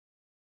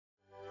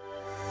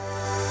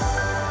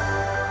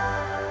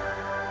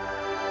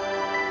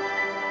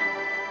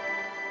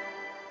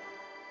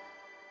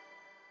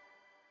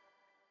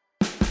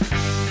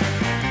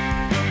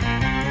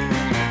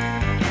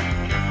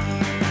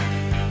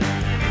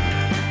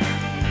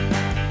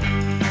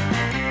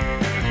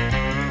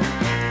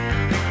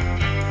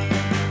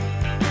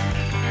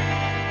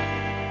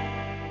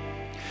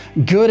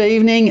Good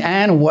evening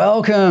and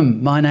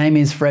welcome. My name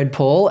is Fred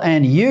Paul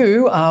and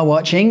you are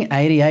watching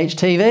ADH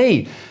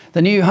TV,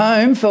 the new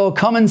home for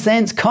common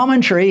sense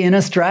commentary in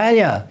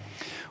Australia.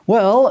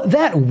 Well,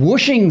 that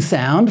whooshing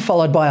sound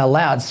followed by a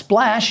loud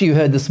splash you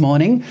heard this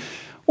morning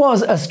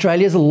was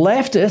Australia's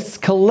leftists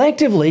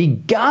collectively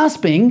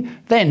gasping,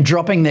 then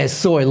dropping their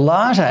soy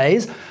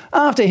lattes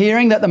after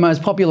hearing that the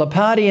most popular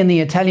party in the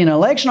Italian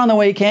election on the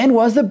weekend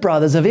was the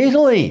Brothers of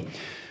Italy,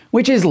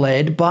 which is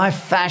led by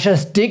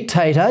fascist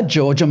dictator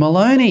Giorgia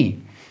Meloni.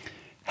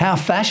 How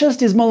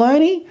fascist is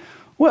Meloni?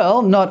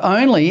 Well, not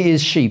only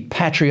is she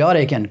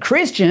patriotic and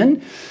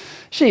Christian,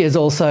 she is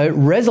also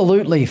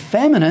resolutely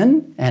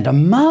feminine and a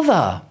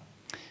mother.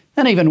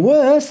 And even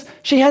worse,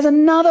 she has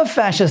another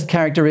fascist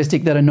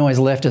characteristic that annoys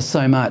leftists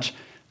so much: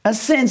 a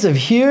sense of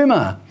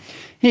humour.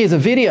 Here's a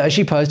video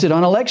she posted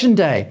on election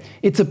day.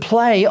 It's a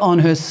play on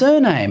her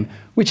surname,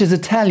 which is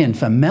Italian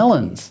for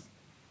melons.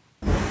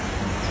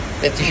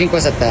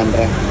 25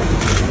 settembre,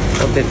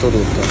 ho detto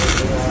tutto.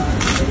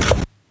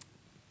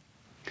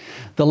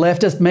 The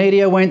leftist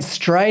media went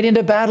straight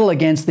into battle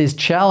against this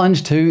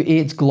challenge to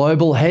its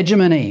global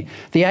hegemony.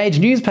 The Age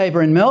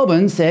newspaper in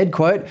Melbourne said,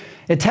 quote,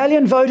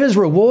 "Italian voters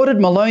rewarded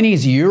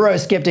Meloni's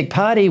Eurosceptic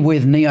party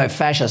with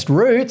neo-fascist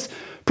roots,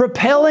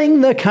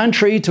 propelling the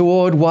country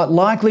toward what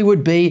likely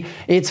would be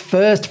its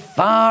first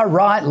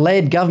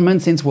far-right-led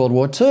government since World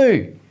War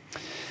II.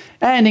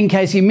 And in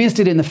case you missed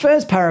it in the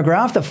first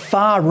paragraph, the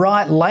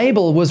far-right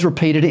label was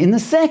repeated in the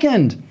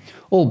second,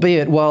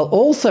 albeit while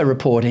also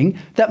reporting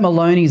that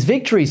Meloni's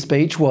victory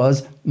speech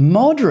was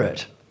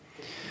moderate.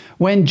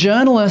 When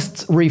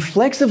journalists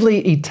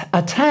reflexively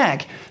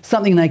attack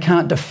something they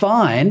can't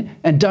define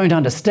and don't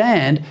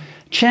understand,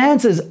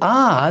 chances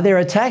are they're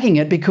attacking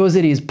it because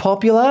it is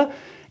popular,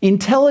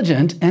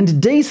 intelligent and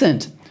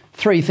decent.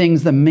 Three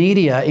things the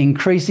media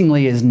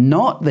increasingly is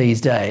not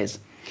these days.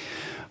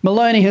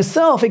 Meloni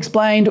herself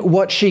explained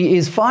what she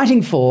is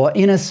fighting for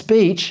in a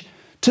speech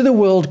to the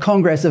World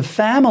Congress of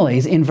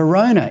Families in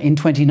Verona in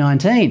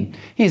 2019.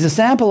 Here's a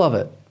sample of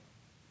it.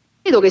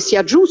 Credo che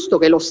sia giusto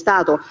che lo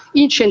Stato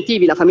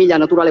incentivi la famiglia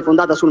naturale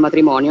fondata sul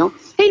matrimonio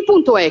e il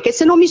punto è che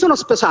se non mi sono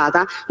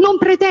sposata non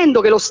pretendo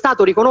che lo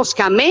Stato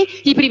riconosca a me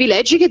i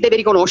privilegi che deve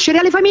riconoscere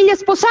alle famiglie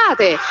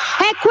sposate.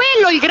 È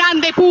quello il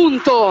grande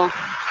punto.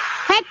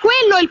 È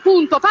quello il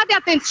punto, fate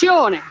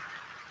attenzione.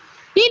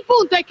 Il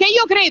punto è che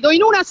io credo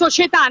in una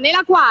società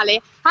nella quale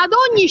ad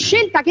ogni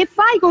scelta che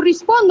fai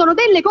corrispondono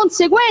delle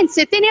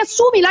conseguenze e te ne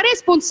assumi la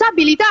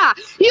responsabilità.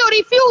 Io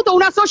rifiuto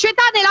una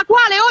società nella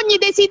quale ogni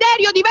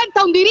desiderio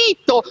diventa un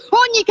diritto,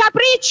 ogni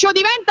capriccio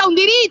diventa un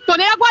diritto,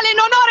 nella quale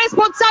non ho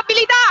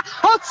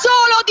responsabilità, ho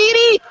solo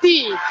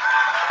diritti.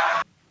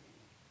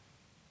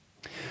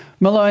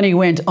 Meloni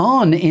went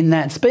on in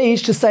that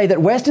speech to say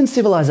that Western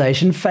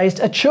civilization faced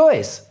a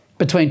choice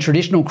between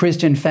traditional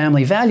Christian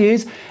family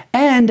values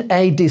and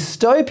a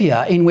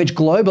dystopia in which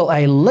global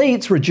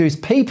elites reduce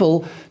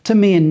people to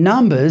mere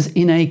numbers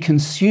in a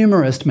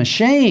consumerist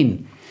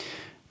machine.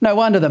 No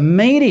wonder the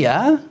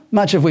media,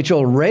 much of which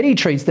already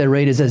treats their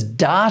readers as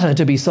data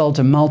to be sold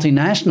to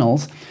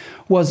multinationals,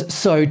 was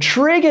so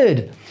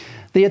triggered.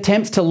 The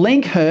attempts to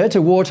link her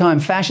to wartime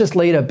fascist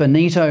leader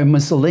Benito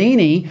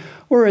Mussolini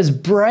were as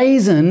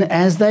brazen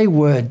as they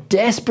were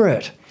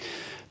desperate.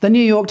 The New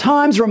York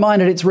Times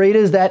reminded its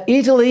readers that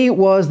Italy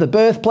was the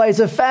birthplace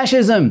of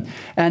fascism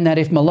and that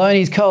if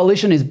Meloni's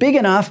coalition is big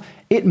enough,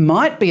 it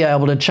might be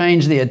able to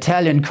change the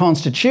Italian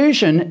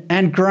constitution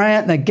and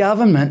grant the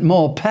government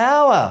more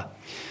power.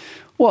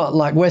 What,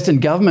 like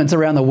Western governments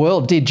around the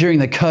world did during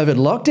the COVID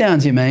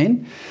lockdowns, you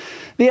mean?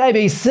 The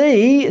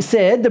ABC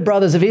said the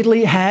Brothers of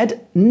Italy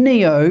had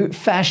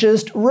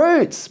neo-fascist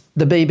roots.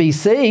 The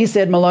BBC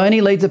said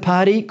Meloni leads a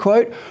party,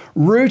 quote,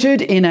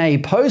 rooted in a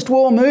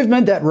post-war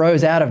movement that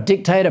rose out of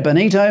dictator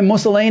Benito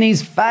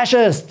Mussolini's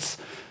fascists,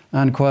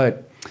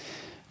 unquote.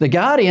 The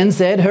Guardian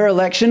said her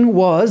election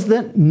was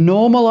the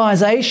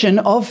normalisation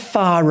of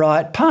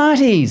far-right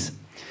parties.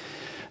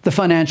 The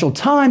Financial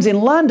Times in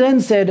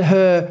London said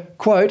her,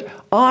 quote,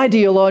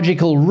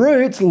 ideological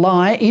roots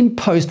lie in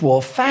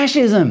post-war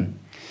fascism.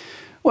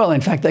 Well,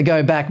 in fact, they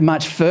go back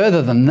much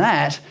further than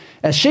that.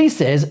 As she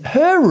says,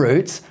 her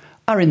roots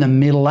are in the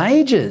Middle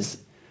Ages,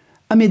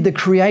 amid the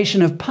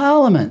creation of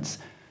parliaments,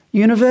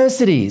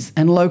 universities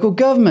and local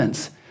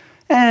governments,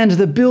 and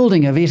the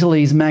building of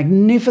Italy's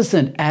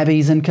magnificent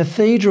abbeys and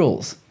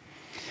cathedrals.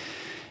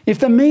 If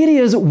the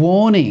media's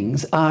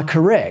warnings are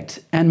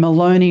correct and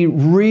Meloni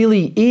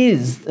really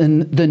is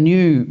the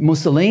new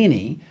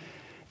Mussolini,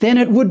 then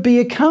it would be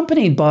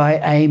accompanied by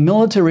a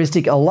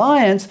militaristic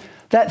alliance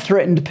that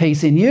threatened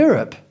peace in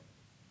Europe.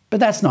 But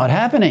that's not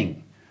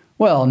happening.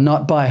 Well,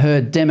 not by her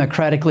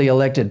democratically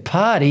elected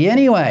party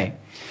anyway.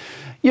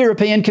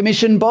 European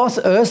Commission boss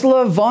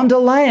Ursula von der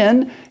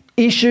Leyen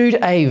issued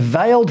a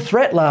veiled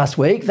threat last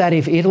week that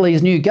if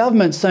Italy's new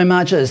government so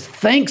much as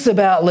thinks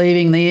about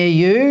leaving the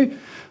EU,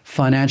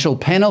 financial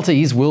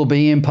penalties will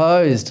be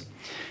imposed.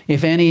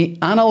 If any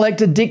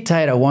unelected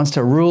dictator wants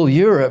to rule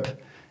Europe,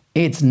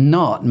 it's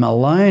not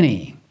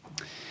Meloni.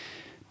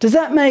 Does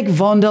that make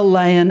von der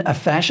Leyen a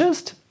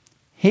fascist?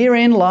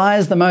 Herein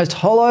lies the most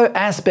hollow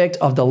aspect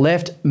of the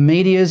left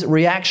media's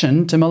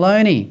reaction to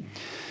Maloney.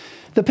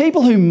 The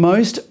people who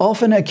most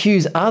often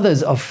accuse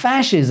others of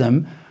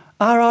fascism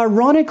are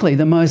ironically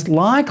the most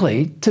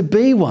likely to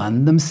be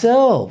one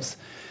themselves.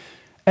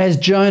 As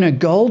Jonah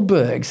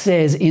Goldberg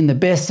says in the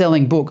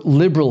best-selling book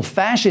Liberal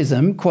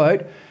Fascism,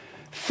 quote,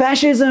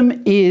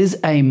 "Fascism is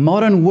a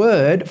modern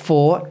word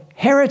for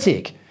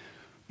heretic,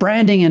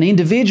 branding an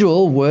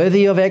individual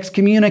worthy of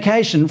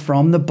excommunication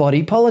from the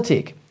body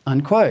politic,"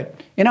 unquote.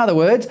 In other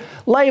words,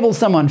 label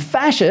someone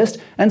fascist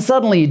and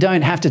suddenly you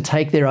don't have to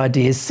take their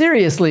ideas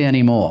seriously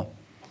anymore.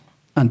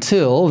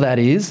 Until, that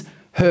is,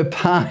 her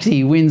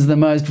party wins the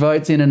most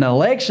votes in an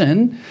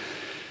election.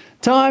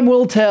 Time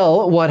will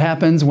tell what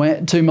happens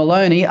to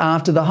Maloney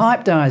after the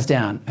hype dies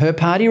down. Her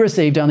party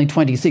received only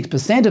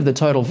 26% of the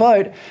total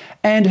vote,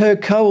 and her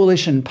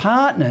coalition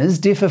partners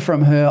differ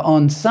from her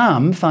on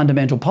some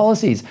fundamental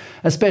policies,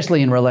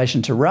 especially in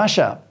relation to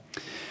Russia.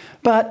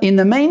 But in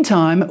the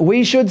meantime,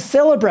 we should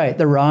celebrate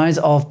the rise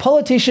of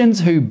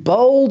politicians who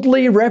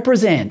boldly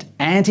represent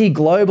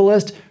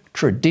anti-globalist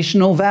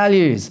traditional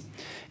values.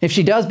 If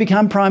she does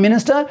become Prime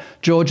Minister,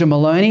 Georgia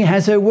Maloney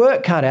has her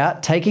work cut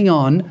out taking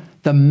on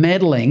the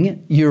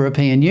meddling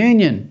European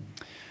Union.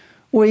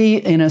 We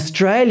in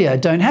Australia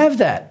don't have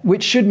that,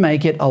 which should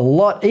make it a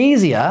lot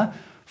easier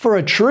for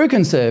a true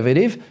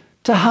Conservative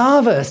to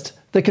harvest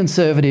the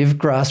Conservative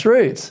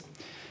grassroots.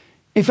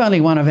 If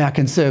only one of our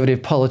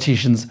Conservative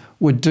politicians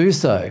would do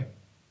so.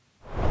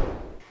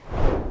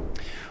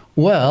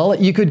 Well,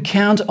 you could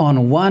count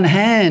on one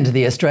hand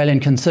the Australian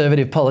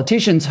Conservative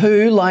politicians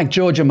who, like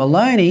Georgia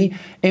Maloney,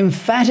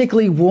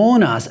 emphatically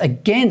warn us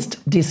against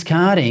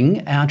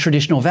discarding our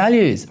traditional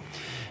values.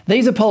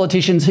 These are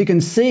politicians who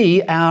can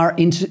see our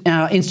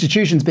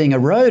institutions being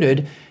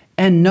eroded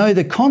and know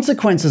the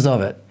consequences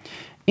of it.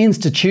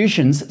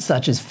 Institutions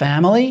such as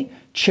family,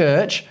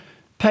 church,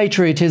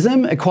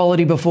 patriotism,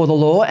 equality before the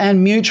law,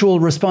 and mutual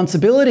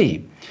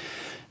responsibility.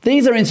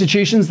 These are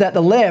institutions that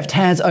the left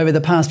has, over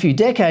the past few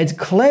decades,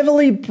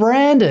 cleverly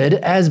branded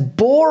as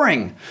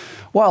boring,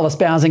 while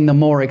espousing the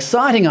more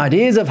exciting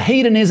ideas of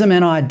hedonism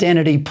and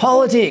identity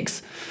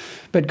politics.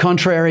 But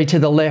contrary to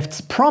the left's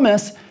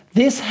promise,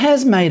 this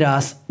has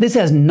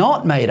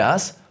not made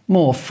us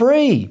more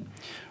free.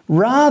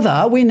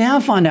 Rather, we now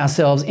find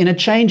ourselves in a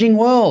changing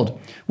world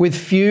with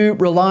few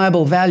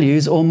reliable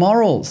values or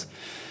morals.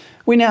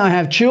 We now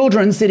have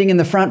children sitting in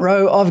the front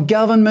row of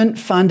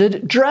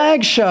government-funded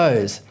drag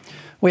shows.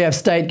 We have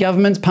state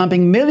governments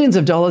pumping millions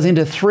of dollars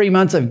into 3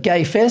 months of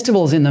gay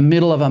festivals in the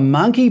middle of a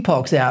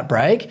monkeypox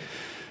outbreak.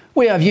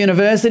 We have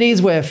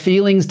universities where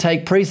feelings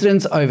take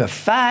precedence over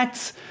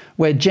facts,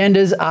 where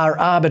genders are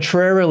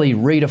arbitrarily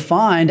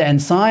redefined and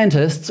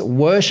scientists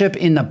worship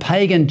in the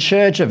pagan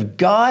church of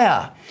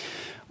Gaia.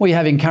 We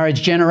have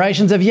encouraged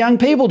generations of young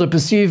people to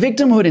pursue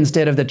victimhood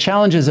instead of the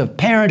challenges of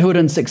parenthood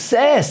and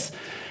success.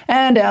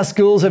 And our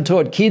schools have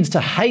taught kids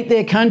to hate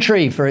their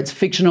country for its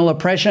fictional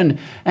oppression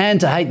and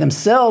to hate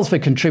themselves for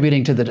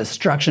contributing to the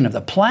destruction of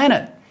the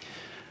planet.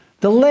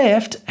 The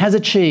left has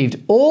achieved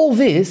all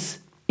this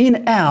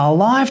in our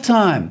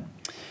lifetime.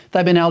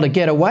 They've been able to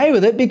get away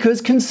with it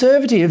because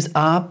Conservatives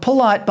are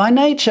polite by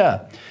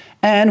nature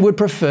and would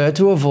prefer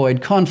to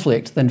avoid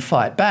conflict than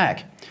fight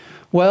back.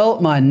 Well,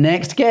 my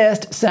next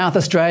guest, South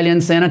Australian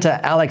Senator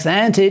Alex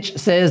Antic,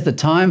 says the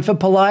time for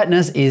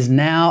politeness is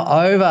now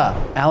over.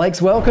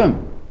 Alex,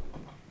 welcome.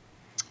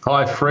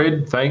 Hi,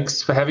 Fred.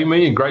 Thanks for having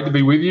me and great to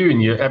be with you.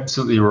 And you're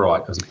absolutely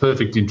right. It was a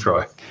perfect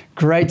intro.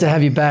 Great to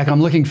have you back.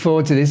 I'm looking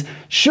forward to this.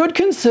 Should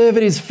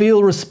Conservatives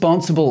feel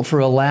responsible for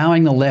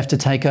allowing the left to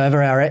take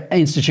over our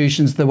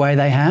institutions the way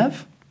they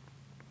have?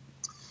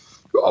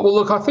 Well,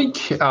 look, I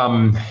think,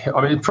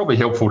 it's probably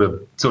helpful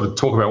to sort of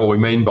talk about what we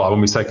mean by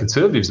when we say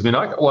Conservatives. When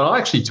I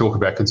actually talk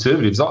about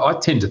Conservatives, I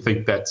tend to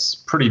think that's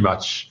pretty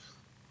much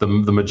the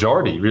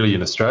majority, really,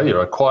 in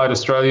Australia. Quiet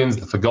Australians,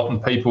 the forgotten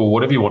people,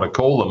 whatever you want to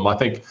call them. I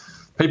think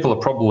people are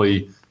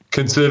probably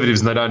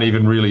Conservatives and they don't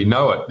even really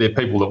know it. They're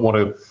people that want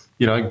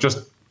to,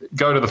 just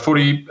go to the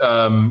footy,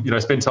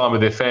 spend time with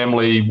their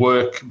family,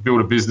 work,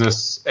 build a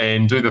business,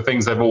 and do the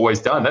things they've always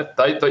done.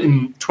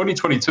 In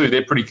 2022,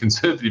 they're pretty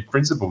conservative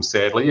principles,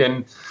 sadly.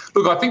 And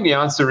look, I think the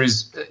answer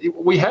is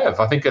we have.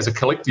 I think as a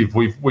collective,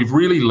 we've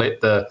really let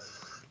the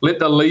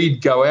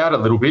lead go out a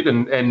little bit,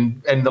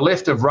 and the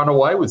left have run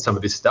away with some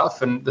of this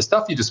stuff. And the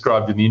stuff you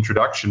described in the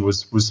introduction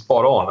was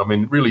spot on. I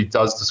mean, it really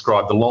does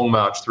describe the long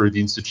march through the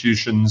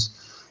institutions,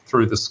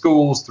 through the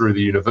schools, through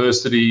the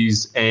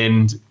universities,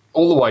 and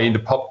all the way into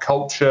pop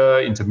culture,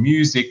 into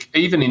music,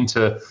 even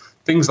into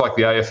things like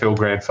the AFL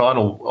Grand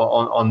Final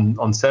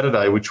on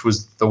Saturday, which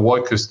was the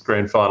wokest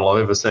Grand Final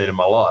I've ever seen in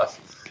my life.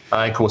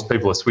 Of course,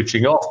 people are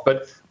switching off,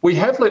 but we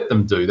have let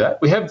them do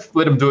that. We have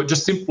let them do it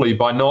just simply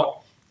by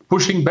not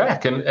pushing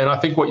back. And I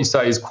think what you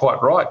say is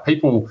quite right.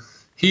 People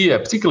here,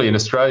 particularly in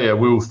Australia,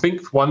 will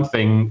think one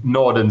thing,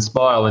 nod and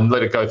smile and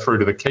let it go through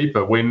to the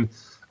keeper, when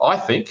I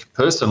think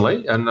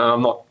personally, and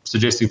I'm not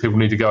suggesting people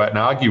need to go out and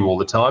argue all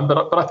the time,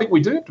 but I think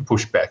we do have to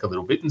push back a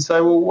little bit and say,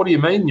 well, what do you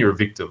mean you're a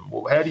victim?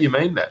 Well, how do you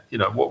mean that?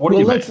 What do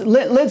you mean?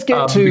 Let's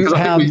get to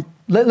how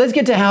let's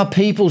get to how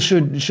people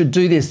should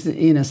do this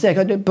in a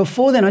sec.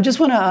 Before then, I just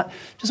want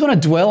to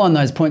dwell on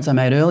those points I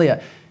made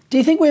earlier. Do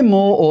you think we're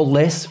more or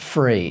less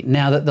free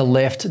now that the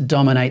left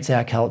dominates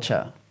our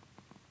culture?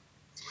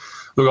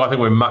 Look, I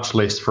think we're much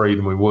less free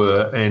than we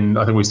were, and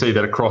I think we see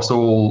that across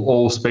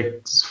all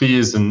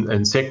spheres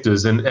and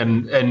sectors, and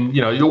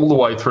all the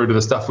way through to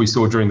the stuff we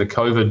saw during the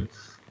COVID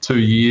 2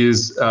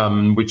 years,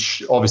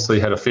 which obviously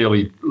had a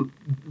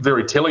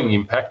very telling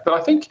impact. But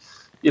I think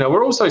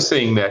we're also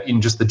seeing that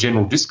in just the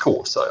general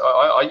discourse.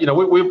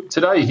 We're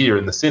today here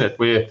in the Senate,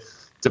 we're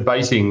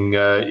debating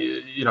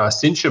a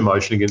censure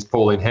motion against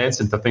Pauline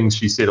Hanson for things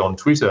she said on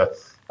Twitter,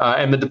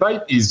 and the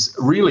debate is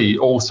really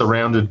all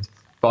surrounded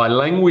by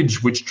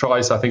language which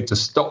tries, I think, to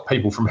stop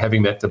people from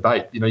having that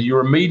debate.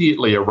 You're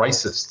immediately a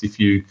racist if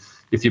you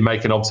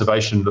make an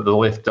observation that the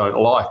left don't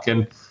like.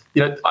 And,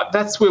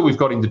 that's where we've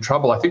got into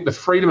trouble. I think the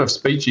freedom of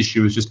speech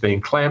issue is just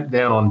being clamped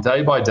down on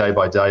day by day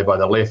by day by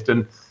the left.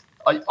 And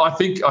I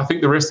think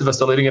the rest of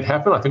us are letting it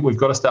happen. I think we've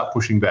got to start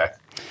pushing back.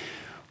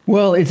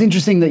 Well, it's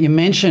interesting that you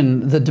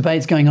mention the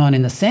debates going on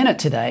in the Senate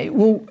today.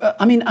 Well,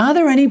 are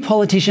there any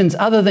politicians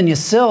other than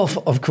yourself,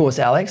 of course,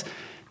 Alex,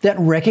 that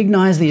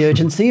recognise the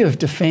urgency of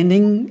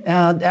defending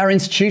our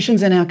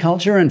institutions and our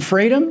culture and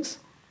freedoms?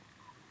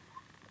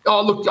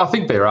 Oh, look, I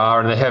think there are,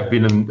 and there have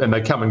been, and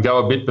they come and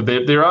go a bit, but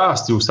there are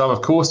still some,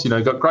 of course.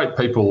 Got great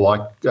people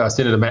like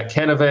Senator Matt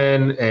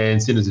Canavan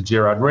and Senator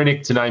Gerard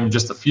Rennick, to name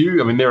just a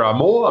few. There are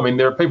more.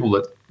 There are people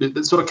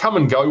that sort of come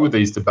and go with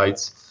these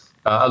debates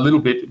a little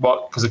bit,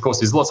 because, of course,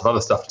 there's lots of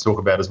other stuff to talk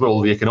about as well,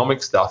 the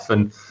economic stuff.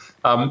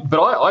 But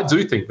I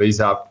do think these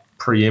are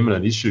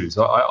preeminent issues.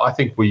 I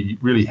think we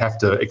really have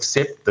to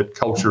accept that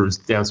culture is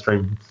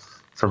downstream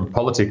from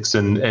politics,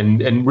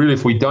 and really,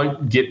 if we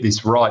don't get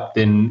this right,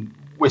 then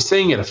we're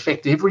seeing it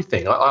affect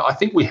everything. I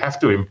think we have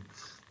to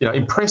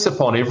impress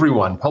upon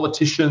everyone,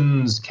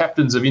 politicians,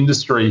 captains of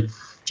industry,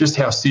 just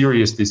how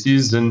serious this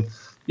is. And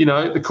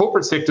the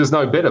corporate sector's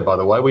no better, by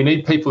the way. We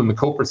need people in the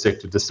corporate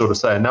sector to sort of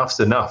say enough's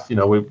enough.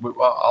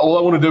 All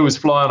I want to do is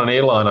fly on an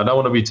airline. I don't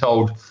want to be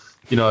told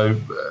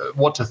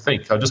what to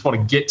think. I just want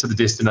to get to the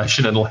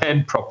destination and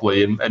land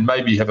properly, and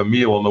maybe have a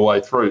meal on the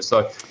way through.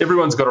 So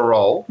everyone's got a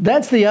role.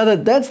 That's the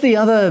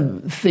other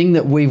thing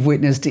that we've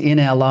witnessed in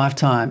our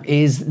lifetime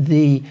is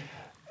the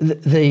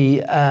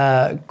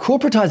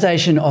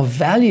corporatization of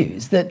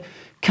values, that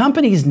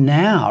companies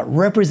now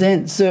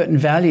represent certain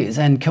values,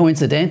 and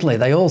coincidentally,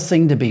 they all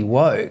seem to be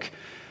woke.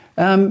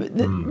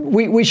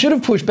 We should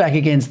have pushed back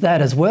against that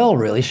as well,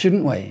 really,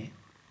 shouldn't we?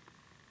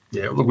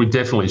 Yeah, look, we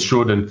definitely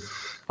should. And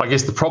I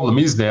guess the problem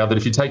is now that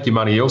if you take your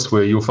money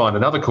elsewhere, you'll find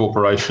another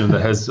corporation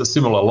that has a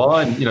similar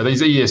line.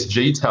 These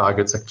ESG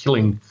targets are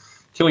killing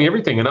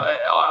everything. And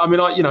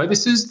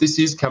this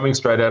is coming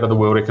straight out of the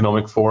World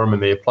Economic Forum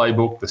and their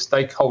playbook, the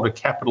stakeholder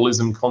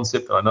capitalism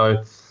concept that I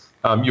know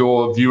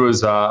your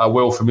viewers are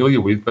well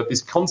familiar with. But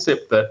this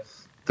concept that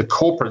the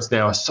corporates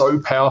now are so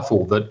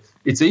powerful that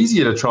it's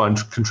easier to try and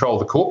control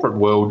the corporate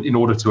world in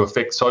order to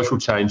affect social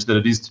change than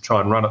it is to try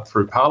and run it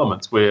through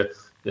parliaments, where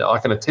I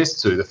can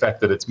attest to the fact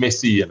that it's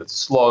messy and it's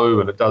slow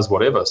and it does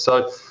whatever.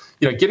 So,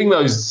 getting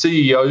those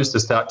CEOs to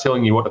start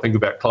telling you what to think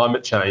about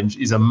climate change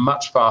is a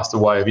much faster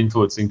way of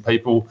influencing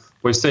people.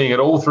 We're seeing it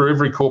all through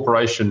every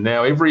corporation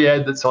now. Every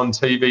ad that's on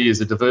TV is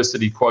a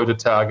diversity quota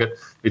target.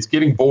 It's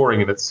getting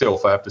boring in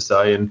itself, I have to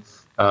say. And,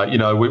 I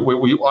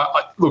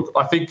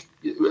think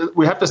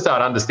we have to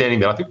start understanding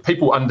that. I think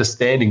people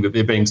understanding that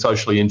they're being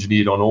socially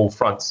engineered on all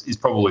fronts is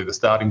probably the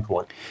starting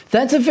point.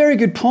 That's a very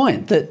good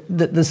point, that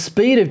the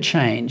speed of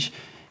change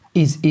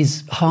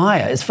is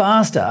higher, is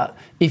faster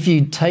if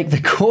you take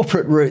the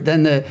corporate route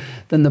than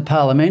the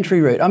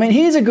parliamentary route.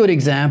 Here's a good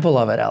example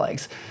of it,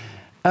 Alex.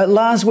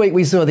 Last week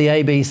we saw the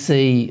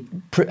ABC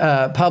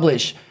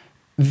publish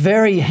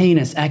very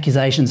heinous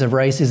accusations of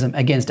racism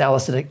against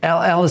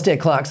Alistair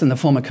Clarkson, the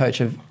former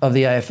coach of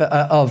the AFL,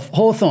 of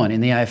Hawthorn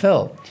in the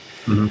AFL.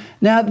 Mm-hmm.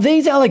 Now,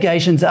 these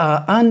allegations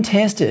are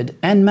untested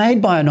and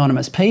made by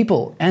anonymous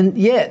people, and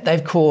yet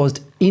they've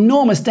caused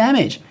enormous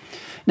damage.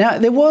 Now,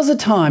 there was a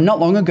time not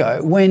long ago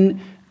when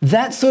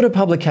that sort of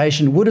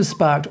publication would have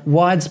sparked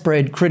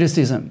widespread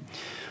criticism.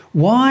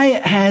 Why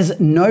has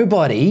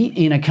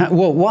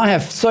why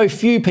have so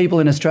few people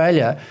in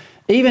Australia,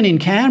 even in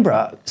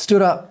Canberra,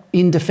 stood up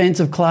in defence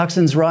of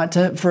Clarkson's right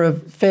for a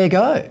fair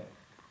go?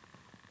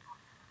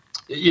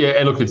 Yeah,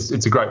 and look,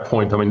 it's a great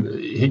point.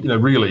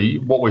 Really,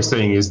 what we're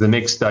seeing is the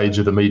next stage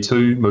of the Me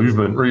Too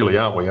movement, really,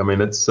 aren't we?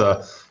 It's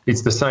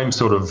the same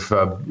sort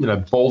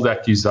of bold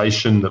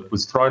accusation that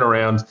was thrown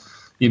around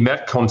in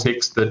that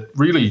context that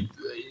really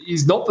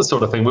is not the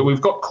sort of thing where we've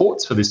got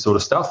courts for this sort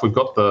of stuff. We've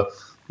got the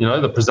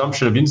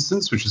presumption of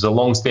innocence, which is a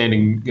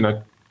long-standing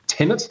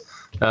tenet.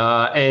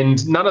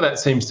 And none of that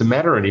seems to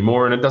matter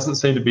anymore, and it doesn't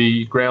seem to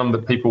be ground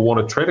that people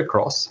want to tread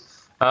across.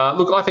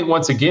 Look, I think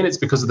once again it's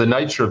because of the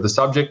nature of the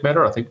subject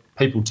matter. I think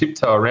people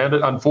tiptoe around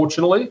it,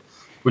 unfortunately.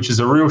 which is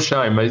a real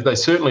shame. They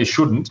certainly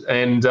shouldn't.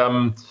 And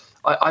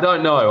I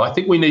don't know. I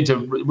think we need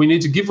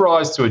to give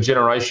rise to a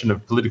generation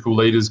of political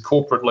leaders,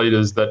 corporate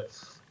leaders that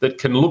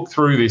can look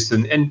through this.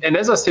 And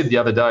as I said the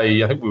other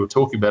day, I think we were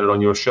talking about it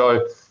on your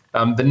show,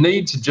 the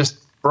need to just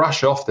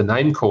brush off the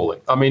name calling.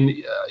 I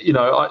mean,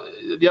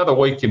 the other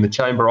week in the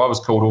chamber, I was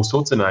called all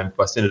sorts of names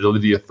by Senator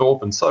Lydia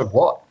Thorpe, and so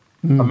what?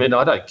 I mean,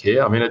 I don't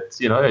care. I mean,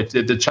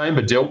 the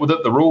chamber dealt with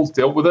it, the rules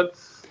dealt with it,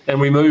 and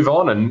we move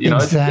on. And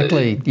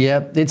exactly,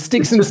 it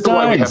sticks and stones. The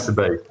way we have to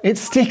be. It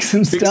sticks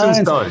and stones.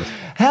 And stones.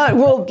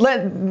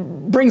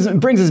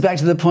 Brings us back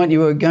to the point you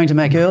were going to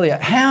make earlier.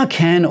 How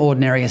can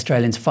ordinary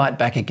Australians fight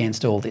back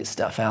against all this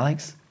stuff,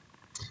 Alex?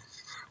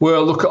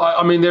 Well, look,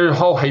 I mean, there are a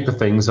whole heap of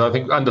things. I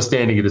think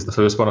understanding it is the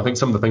first one. I think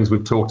some of the things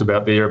we've talked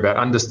about there about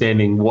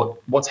understanding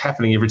what's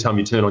happening every time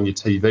you turn on your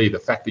TV, the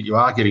fact that you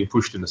are getting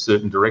pushed in a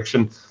certain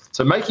direction.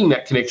 So making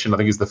that connection, I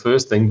think, is the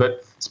first thing.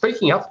 But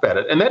speaking up about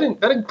it, and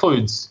that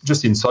includes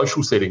just in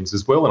social settings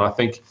as well. And I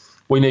think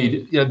we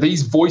need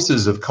these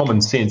voices of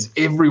common sense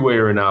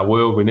everywhere in our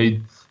world. We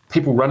need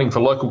people running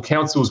for local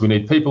councils. We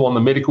need people on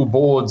the medical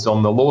boards,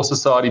 on the law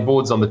society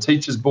boards, on the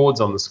teachers'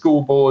 boards, on the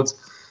school boards.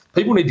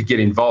 People need to get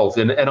involved.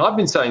 And I've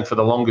been saying for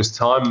the longest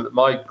time,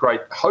 my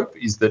great hope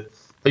is that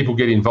people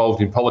get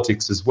involved in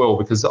politics as well,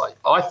 because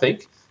I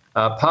think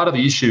part of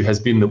the issue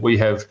has been that we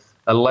have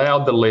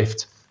allowed the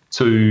left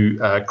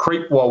to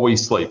creep while we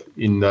sleep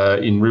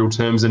in real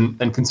terms.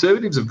 And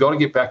Conservatives have got to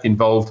get back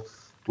involved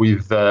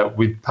with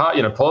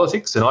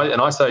politics. And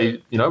I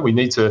say, we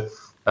need to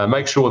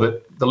make sure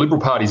that the Liberal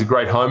Party is a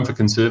great home for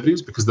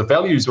Conservatives, because the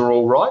values are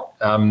all right.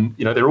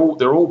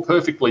 They're all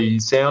perfectly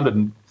sound,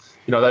 and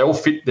they're all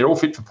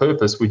fit for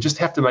purpose. We just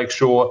have to make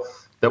sure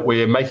that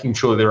we're making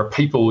sure there are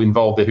people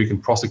involved there who can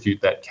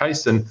prosecute that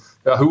case and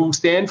who will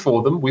stand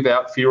for them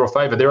without fear or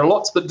favour. There are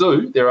lots that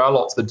do.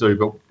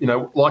 But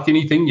like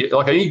anything,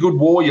 like any good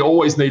war, you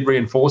always need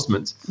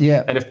reinforcements.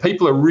 Yeah. And if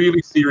people are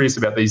really serious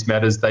about these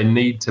matters, they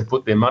need to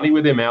put their money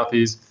where their mouth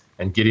is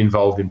and get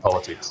involved in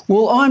politics.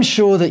 Well, I'm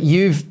sure that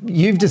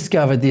you've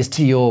discovered this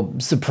to your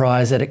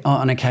surprise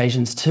on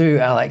occasions too,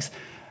 Alex.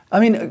 I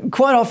mean,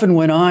 quite often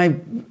when I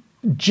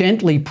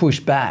gently push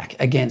back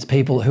against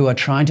people who are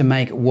trying to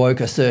make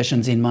woke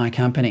assertions in my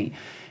company,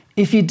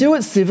 if you do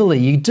it civilly,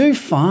 you do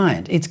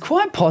find it's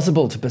quite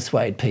possible to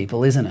persuade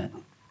people, isn't it?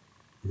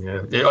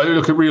 Yeah,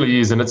 look, it really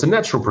is. And it's a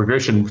natural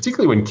progression,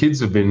 particularly when kids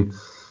have been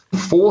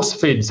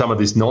force-fed some of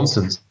this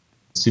nonsense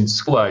since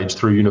school age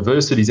through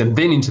universities and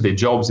then into their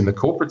jobs in the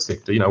corporate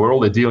sector, where all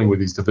they're dealing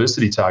with is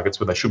diversity targets,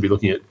 where they should be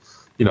looking at,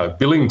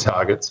 billing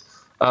targets.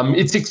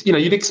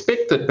 You'd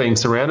expect that being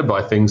surrounded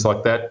by things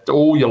like that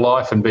all your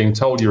life and being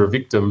told you're a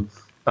victim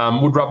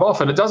would rub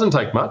off, and it doesn't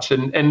take much.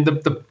 And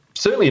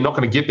certainly you're not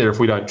going to get there if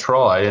we don't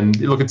try. And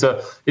look,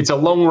 it's a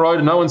long road,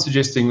 and no one's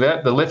suggesting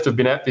that. The left have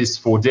been at this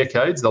for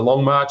decades, the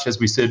long march, as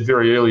we said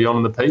very early on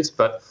in the piece.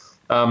 But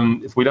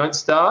if we don't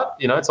start,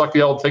 it's like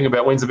the old thing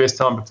about when's the best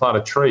time to plant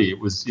a tree. It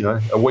was,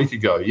 a week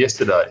ago,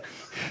 yesterday.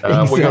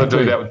 Exactly. We've got to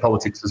do that with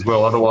politics as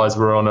well. Otherwise,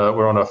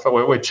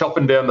 we're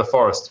chopping down the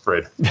forest,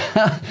 Fred.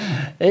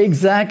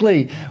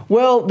 Exactly.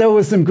 Well, there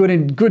was some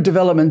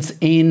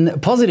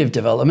positive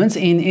developments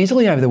in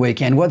Italy over the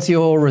weekend. What's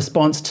your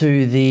response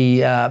to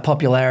the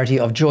popularity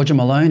of Giorgia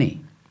Meloni?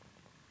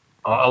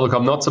 Look,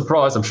 I'm not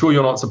surprised. I'm sure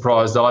you're not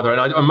surprised either.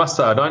 And I must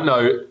say, I don't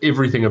know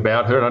everything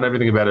about her. I don't know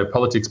everything about her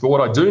politics. But what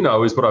I do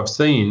know is what I've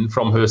seen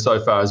from her so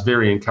far is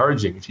very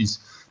encouraging. She's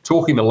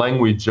talking the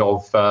language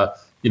of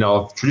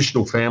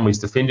traditional families,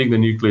 defending the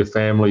nuclear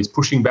families,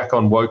 pushing back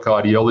on woke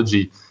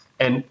ideology.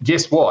 And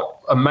guess what?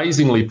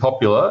 Amazingly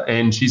popular.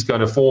 And she's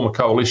going to form a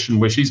coalition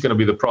where she's going to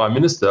be the Prime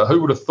Minister.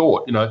 Who would have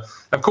thought?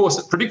 Of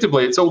course,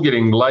 predictably, it's all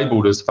getting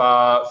labelled as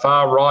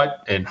far right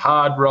and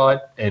hard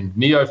right and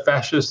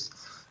neo-fascist.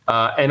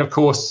 And of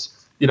course,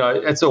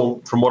 it's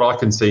all, from what I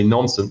can see,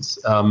 nonsense.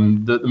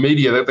 The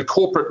media, the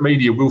corporate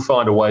media will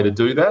find a way to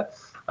do that.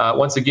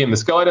 Once again, the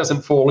sky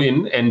doesn't fall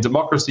in, and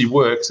democracy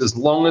works as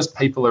long as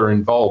people are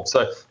involved.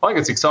 So I think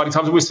it's exciting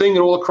times. We're seeing it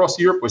all across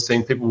Europe. We're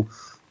seeing people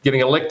getting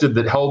elected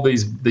that hold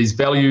these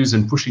values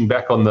and pushing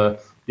back on the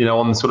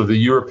sort of the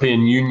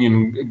European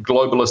Union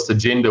globalist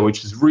agenda,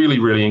 which is really,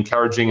 really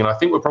encouraging. And I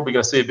think we're probably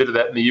going to see a bit of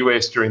that in the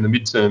US during the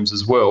midterms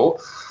as well.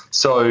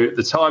 So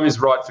the time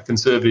is right for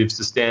Conservatives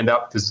to stand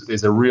up, because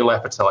there's a real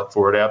appetite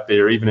for it out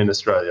there, even in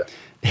Australia.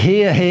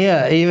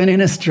 Here, even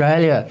in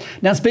Australia.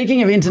 Now,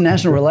 speaking of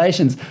international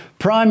relations,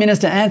 Prime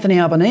Minister Anthony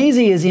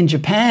Albanese is in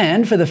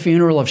Japan for the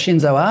funeral of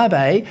Shinzo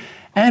Abe.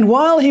 And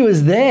while he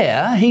was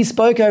there, he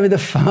spoke over the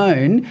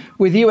phone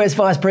with US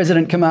Vice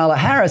President Kamala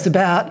Harris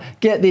about,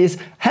 get this,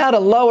 how to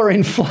lower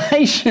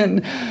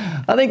inflation.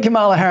 I think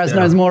Kamala Harris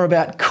knows more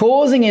about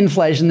causing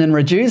inflation than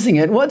reducing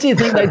it. What do you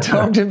think they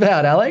talked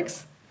about,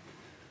 Alex?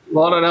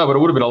 Well, I don't know, but it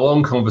would have been a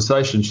long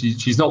conversation.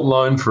 She's not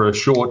known for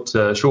short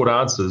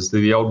answers.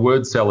 The old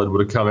word salad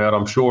would have come out,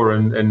 I'm sure,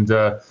 and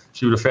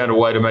she would have found a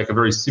way to make a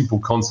very simple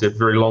concept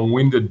very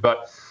long-winded.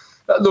 But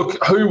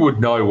look, who would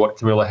know what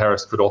Kamala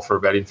Harris could offer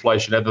about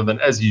inflation other than,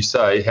 as you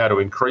say, how to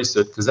increase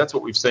it? Because that's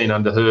what we've seen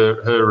under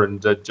her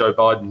and Joe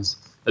Biden's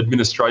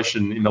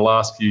administration in the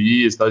last few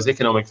years, those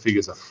economic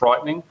figures are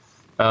frightening.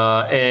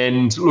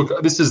 And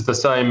look, this is the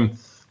same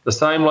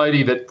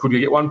lady that could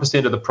get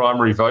 1% of the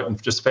primary vote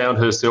and just found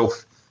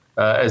herself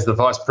as the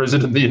Vice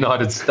President of the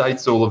United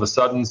States all of a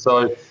sudden.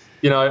 So,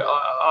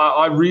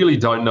 I really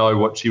don't know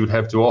what she would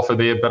have to offer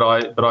there, but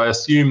I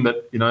assume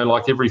that,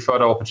 like every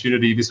photo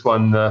opportunity, this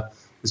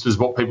was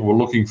what people were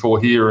looking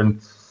for here. And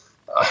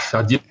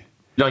you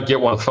don't get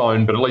one on the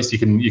phone, but at least you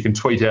can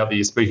tweet out that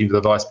you're speaking to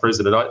the Vice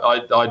President.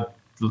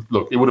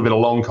 Look, it would have been a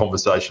long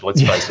conversation, let's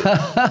face it.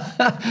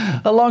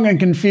 A long and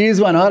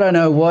confused one. I don't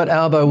know what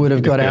Albo would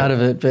have got out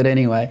of it, but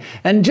anyway.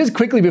 And just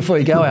quickly before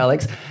you go,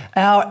 Alex,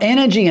 our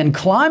Energy and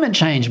Climate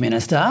Change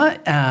Minister,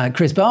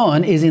 Chris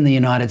Bowen, is in the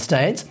United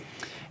States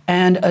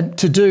and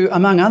to do,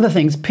 among other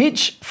things,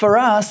 pitch for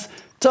us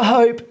to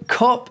host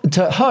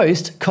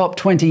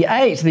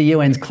COP28, the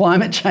UN's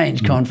climate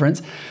change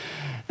conference.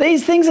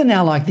 These things are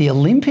now like the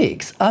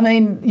Olympics. I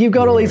mean, you've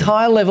got all these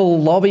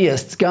high-level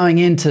lobbyists going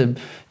in to,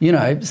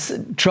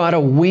 try to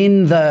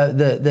win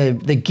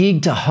the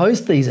gig to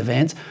host these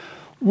events.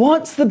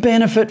 What's the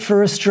benefit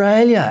for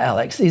Australia,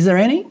 Alex? Is there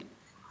any?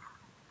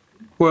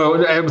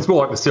 Well, it's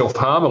more like the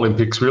self-harm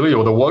Olympics, really,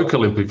 or the woke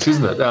Olympics,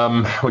 isn't it?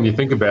 When you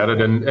think about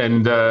it,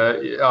 and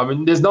I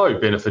mean, there's no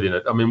benefit in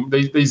it. I mean,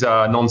 these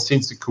are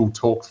nonsensical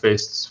talk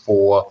fests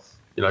for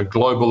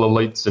global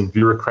elites and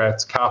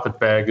bureaucrats,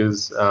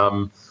 carpetbaggers.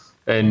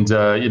 This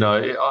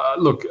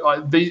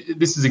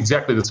is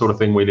exactly the sort of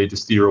thing we need to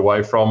steer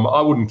away from.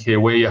 I wouldn't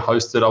care where you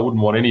host it. I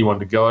wouldn't want anyone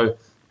to go.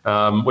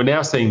 We're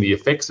now seeing the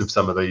effects of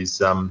some of these,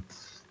 some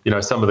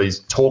of these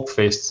talk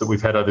fests that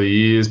we've had over the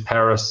years,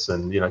 Paris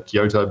and,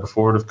 Kyoto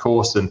before it, of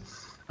course. And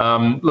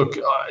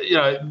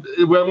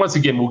once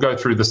again, we'll go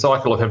through the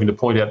cycle of having to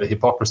point out the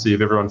hypocrisy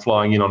of everyone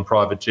flying in on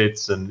private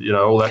jets and,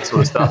 all that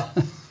sort of stuff.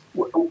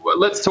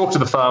 Let's talk to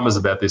the farmers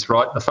about this,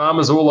 right? The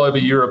farmers all over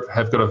Europe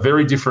have got a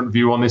very different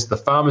view on this. The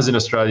farmers in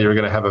Australia are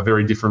going to have a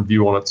very different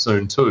view on it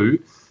soon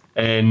too.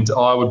 And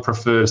I would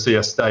prefer to see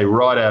us stay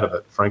right out of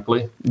it,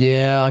 frankly.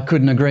 Yeah, I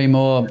couldn't agree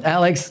more.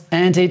 Alex,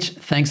 Antic,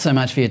 thanks so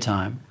much for your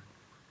time.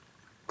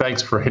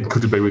 Thanks, Fred.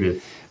 Good to be with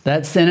you.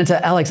 That's Senator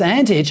Alex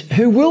Antic,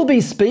 who will be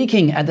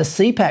speaking at the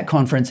CPAC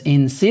conference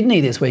in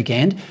Sydney this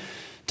weekend.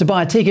 To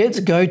buy tickets,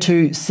 go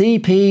to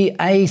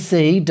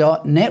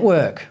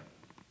cpac.network.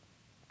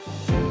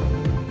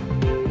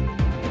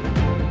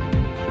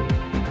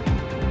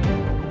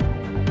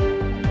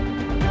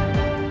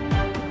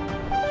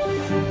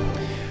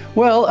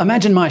 Well,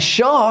 imagine my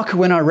shock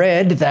when I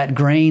read that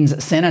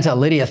Greens Senator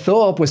Lydia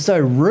Thorpe was so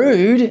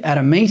rude at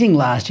a meeting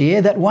last year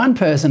that one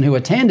person who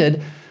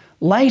attended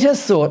later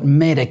sought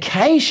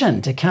medication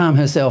to calm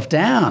herself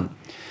down.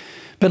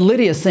 But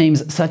Lydia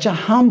seems such a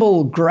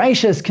humble,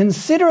 gracious,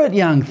 considerate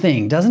young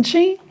thing, doesn't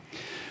she?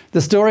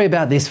 The story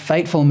about this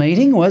fateful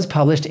meeting was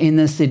published in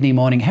the Sydney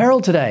Morning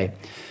Herald today.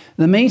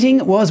 The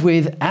meeting was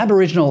with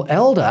Aboriginal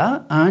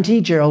elder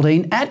Auntie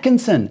Geraldine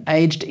Atkinson,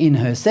 aged in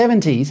her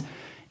 70s,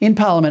 in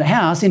Parliament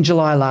House in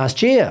July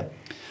last year.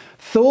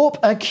 Thorpe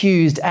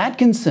accused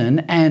Atkinson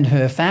and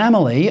her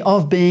family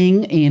of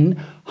being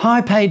in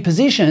high-paid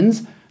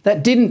positions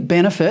that didn't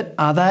benefit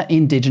other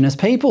Indigenous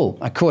people,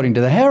 according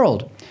to the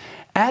Herald.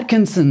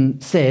 Atkinson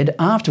said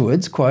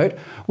afterwards, quote,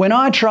 "When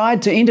I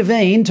tried to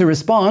intervene to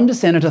respond,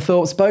 Senator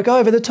Thorpe spoke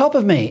over the top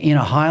of me in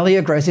a highly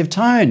aggressive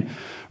tone,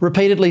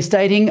 repeatedly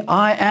stating,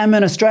 'I am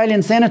an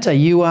Australian senator,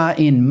 you are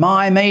in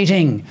my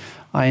meeting.'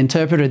 I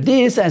interpreted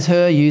this as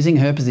her using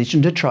her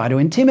position to try to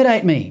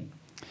intimidate me."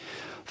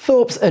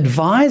 Thorpe's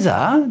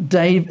advisor,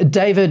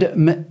 David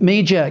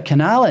Meja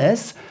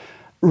Canales,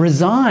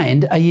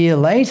 resigned a year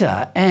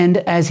later and,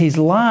 as his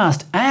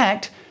last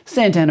act,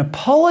 sent an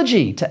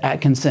apology to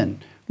Atkinson,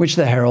 which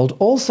the Herald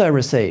also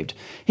received.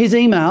 His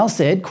email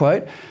said,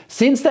 quote,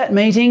 "Since that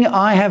meeting,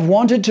 I have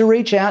wanted to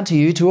reach out to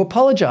you to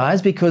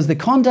apologise because the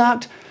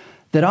conduct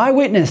that I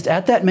witnessed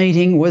at that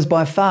meeting was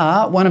by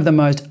far one of the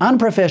most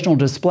unprofessional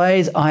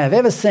displays I have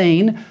ever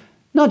seen,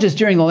 not just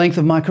during the length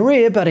of my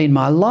career, but in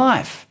my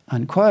life,"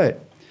 unquote.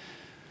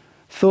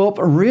 Thorpe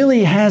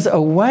really has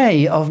a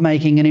way of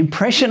making an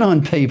impression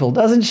on people,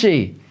 doesn't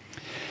she?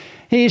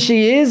 Here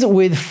she is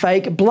with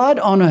fake blood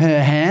on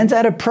her hands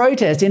at a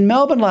protest in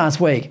Melbourne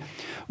last week,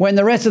 when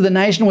the rest of the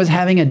nation was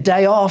having a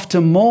day off to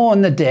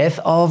mourn the death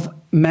of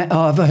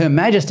Her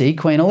Majesty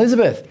Queen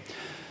Elizabeth.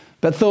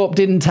 But Thorpe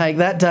didn't take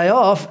that day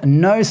off.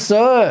 No,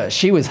 sir.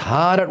 She was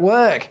hard at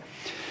work,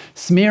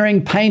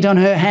 smearing paint on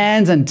her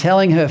hands and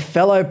telling her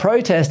fellow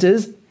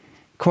protesters,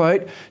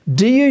 quote,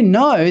 "Do you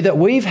know that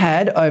we've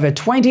had over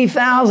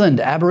 20,000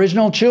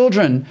 Aboriginal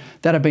children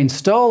that have been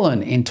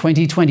stolen in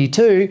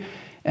 2022,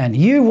 and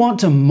you want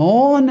to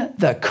mourn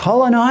the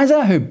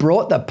coloniser who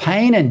brought the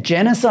pain and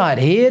genocide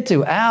here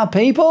to our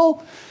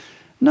people?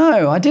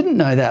 No, I didn't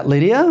know that,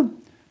 Lydia.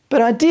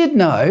 But I did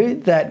know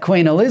that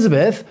Queen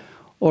Elizabeth,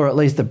 or at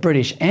least the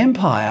British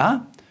Empire,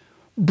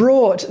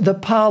 brought the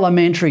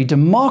parliamentary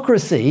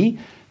democracy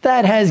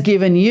that has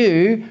given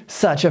you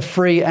such a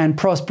free and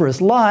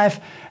prosperous life,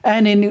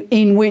 and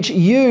in which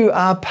you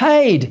are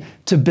paid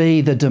to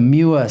be the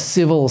demure,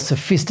 civil,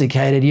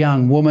 sophisticated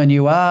young woman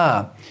you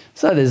are.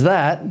 So there's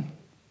that.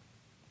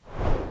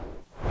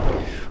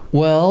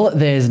 Well,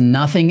 there's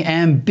nothing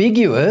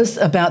ambiguous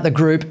about the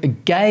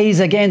group Gays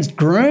Against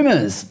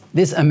Groomers.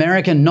 This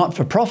American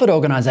not-for-profit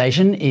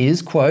organisation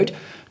is, quote,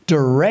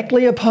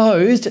 directly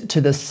opposed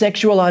to the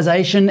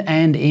sexualisation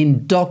and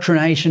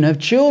indoctrination of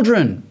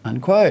children,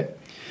 unquote.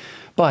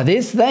 By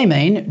this, they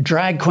mean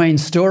drag queen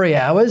story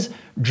hours,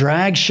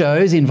 drag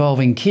shows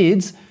involving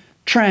kids,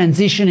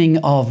 transitioning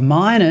of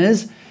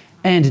minors,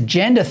 and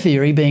gender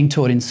theory being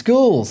taught in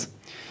schools.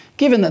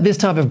 Given that this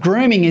type of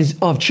grooming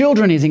of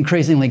children is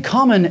increasingly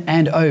common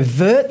and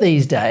overt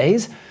these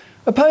days,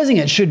 opposing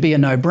it should be a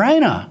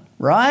no-brainer,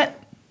 right?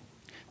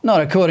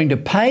 Not according to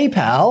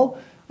PayPal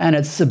and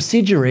its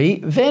subsidiary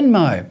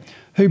Venmo,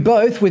 who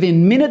both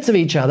within minutes of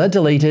each other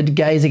deleted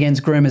Gays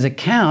Against Groomers'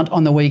 account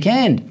on the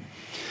weekend.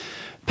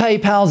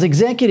 PayPal's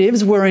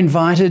executives were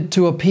invited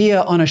to appear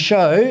on a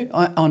show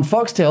on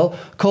Foxtel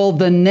called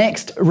The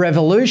Next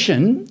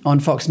Revolution, on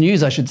Fox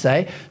News I should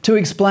say, to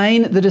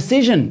explain the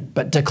decision,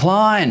 but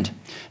declined.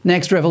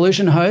 Next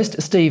Revolution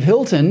host Steve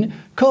Hilton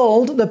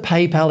called the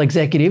PayPal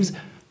executives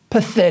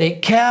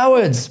pathetic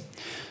cowards,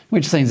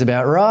 which seems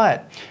about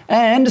right,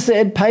 and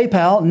said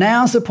PayPal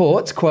now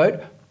supports,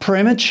 quote,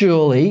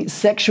 prematurely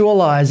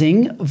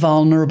sexualising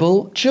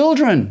vulnerable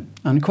children,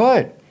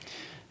 unquote.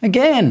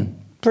 Again,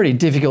 pretty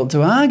difficult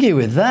to argue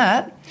with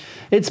that.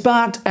 It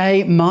sparked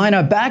a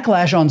minor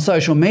backlash on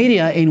social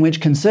media in which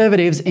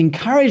conservatives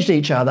encouraged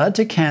each other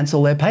to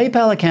cancel their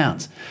PayPal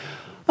accounts.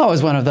 I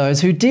was one of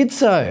those who did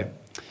so.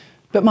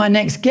 But my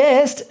next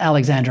guest,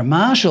 Alexandra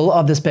Marshall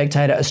of The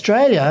Spectator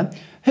Australia,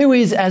 who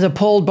is as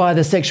appalled by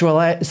the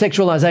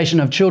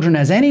sexualisation of children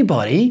as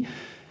anybody,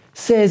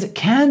 says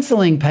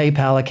cancelling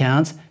PayPal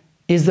accounts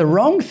is the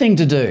wrong thing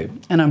to do.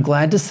 And I'm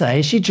glad to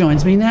say she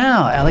joins me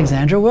now.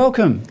 Alexandra,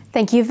 welcome.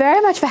 Thank you very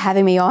much for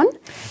having me on.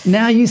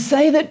 Now, you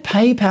say that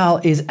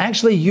PayPal is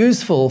actually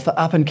useful for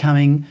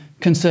up-and-coming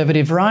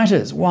conservative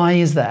writers. Why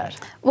is that?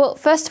 Well,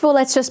 first of all,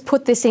 let's just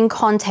put this in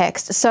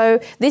context. So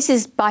this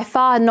is by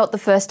far not the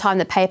first time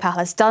that PayPal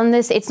has done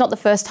this. It's not the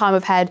first time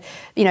we've had,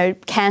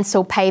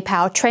 cancel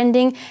PayPal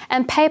trending.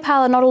 And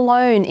PayPal are not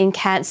alone in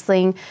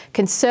cancelling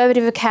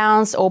conservative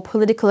accounts or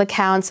political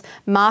accounts.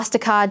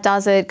 MasterCard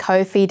does it,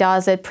 Ko-fi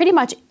does it. Pretty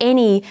much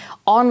any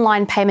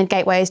online payment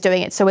gateway is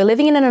doing it. So we're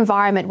living in an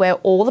environment where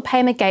all the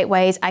payment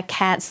gateways are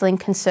cancelling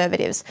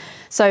conservatives.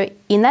 So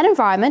in that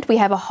environment, we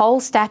have a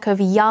whole stack of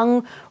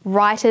young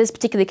writers,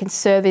 particularly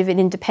conservative and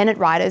independent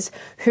writers,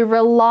 who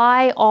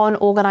rely on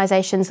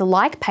organisations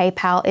like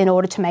PayPal in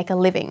order to make a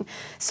living.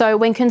 So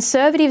when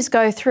conservatives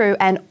go through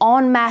and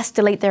en masse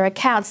delete their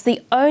accounts,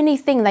 the only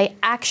thing they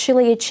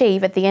actually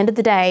achieve at the end of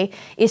the day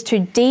is to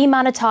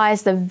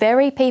demonetise the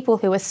very people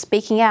who are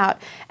speaking out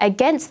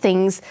against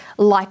things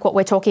like what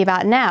we're talking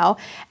about now.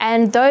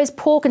 And those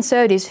poor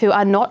conservatives who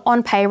are not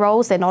on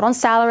payrolls, they're not on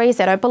salaries,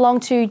 they don't belong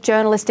to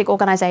journalistic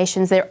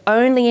organisations, their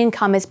only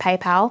income is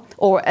PayPal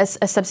or a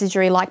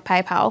subsidiary like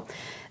PayPal,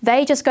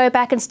 they just go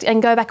back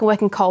and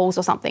work in Coles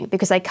or something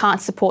because they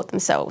can't support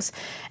themselves.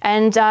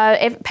 And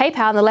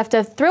PayPal and the left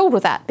are thrilled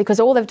with that because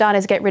all they've done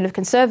is get rid of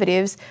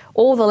conservatives.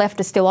 All the left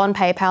is still on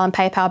PayPal and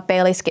PayPal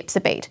barely skips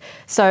a beat.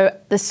 So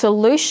the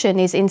solution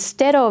is,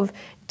 instead of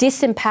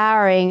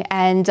disempowering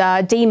and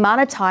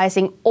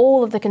demonetising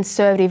all of the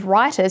conservative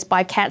writers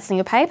by cancelling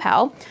your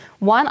PayPal,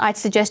 one, I'd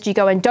suggest you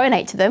go and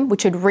donate to them,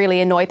 which would really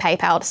annoy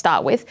PayPal to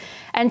start with.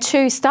 And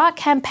two, start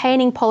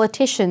campaigning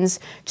politicians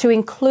to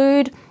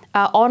include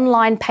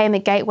online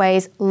payment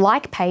gateways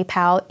like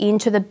PayPal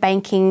into the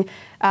banking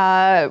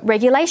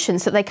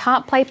regulations, so they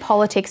can't play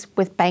politics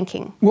with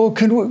banking. Well,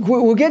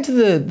 we'll get to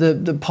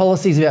the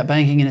policies about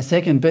banking in a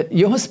second, but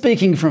you're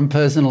speaking from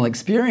personal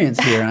experience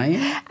here, aren't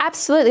you?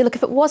 Absolutely. Look,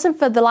 if it wasn't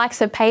for the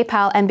likes of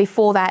PayPal and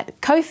before that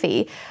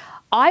Ko-fi,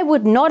 I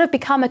would not have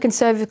become a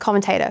conservative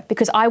commentator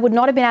because I would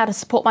not have been able to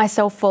support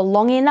myself for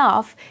long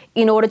enough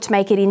in order to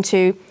make it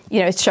into,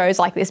 shows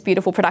like this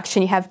beautiful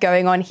production you have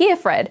going on here,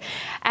 Fred.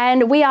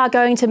 And we are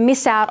going to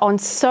miss out on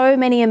so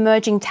many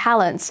emerging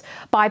talents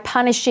by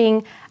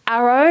punishing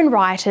our own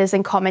writers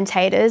and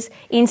commentators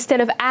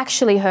instead of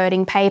actually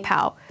hurting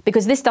PayPal,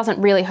 because this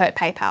doesn't really hurt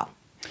PayPal.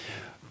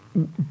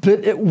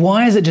 But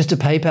why is it just a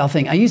PayPal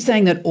thing? Are you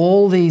saying that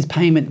all these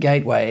payment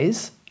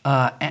gateways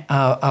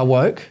are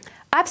woke?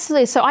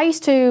 Absolutely. So I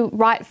used to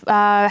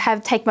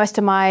take most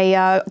of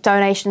my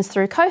donations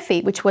through Ko-fi,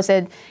 which was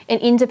an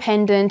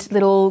independent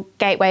little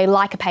gateway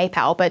like a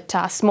PayPal, but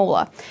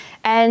smaller.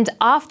 And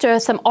after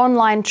some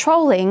online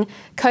trolling,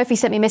 Ko-fi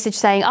sent me a message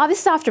saying,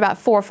 this is after about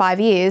 4 or 5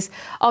 years.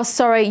 Oh,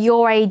 sorry,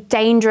 you're a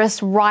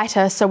dangerous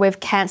writer, so we've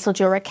cancelled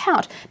your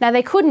account. Now,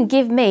 they couldn't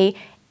give me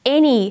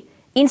any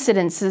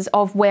incidences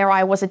of where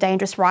I was a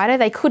dangerous rider.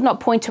 They could not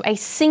point to a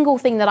single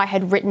thing that I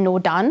had written or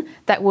done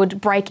that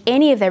would break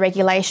any of their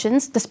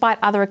regulations, despite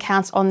other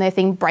accounts on their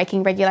thing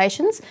breaking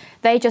regulations.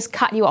 They just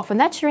cut you off, and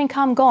that's your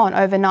income gone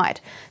overnight.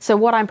 So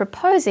what I'm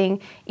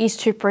proposing is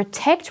to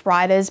protect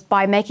riders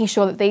by making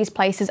sure that these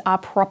places are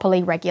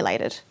properly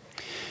regulated.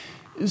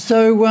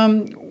 So,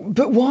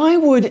 but why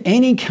would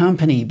any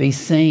company be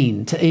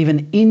seen to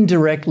even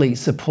indirectly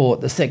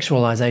support the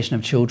sexualisation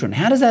of children?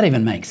 How does that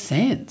even make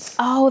sense?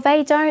 Oh,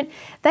 they don't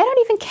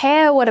even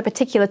care what a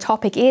particular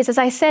topic is. As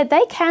I said,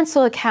 they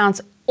cancel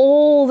accounts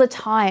all the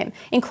time,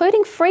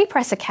 including free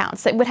press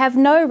accounts that would have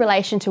no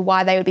relation to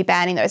why they would be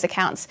banning those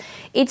accounts.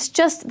 It's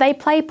just they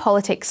play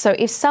politics. So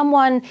if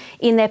someone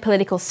in their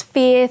political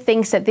sphere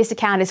thinks that this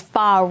account is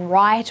far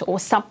right or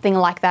something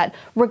like that,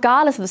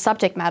 regardless of the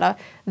subject matter,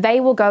 they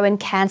will go and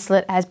cancel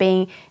it as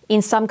being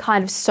in some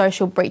kind of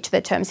social breach of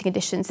their terms and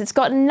conditions. It's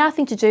got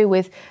nothing to do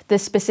with the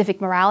specific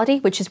morality,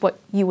 which is what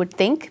you would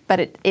think, but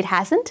it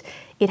hasn't.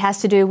 It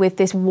has to do with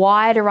this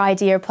wider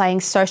idea of playing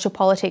social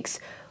politics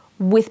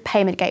with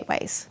payment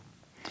gateways.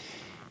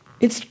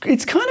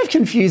 It's kind of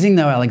confusing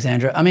though,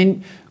 Alexandra. I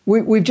mean,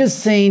 we've just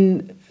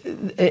seen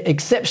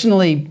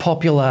exceptionally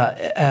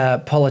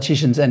popular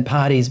politicians and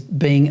parties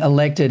being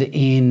elected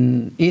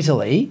in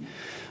Italy.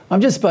 I've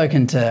just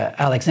spoken to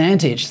Alex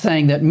Antic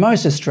saying that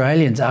most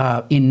Australians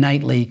are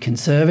innately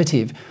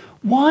conservative.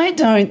 Why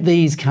are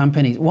these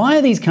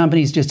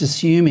companies just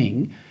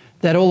assuming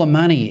that all the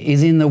money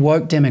is in the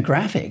woke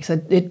demographics?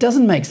 It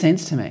doesn't make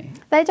sense to me.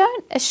 They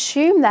don't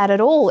assume that at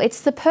all.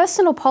 It's the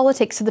personal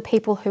politics of the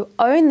people who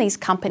own these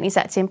companies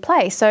that's in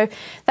play. So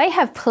they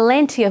have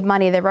plenty of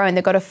money of their own.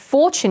 They've got a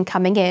fortune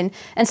coming in,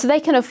 and so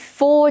they can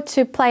afford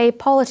to play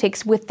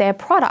politics with their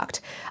product.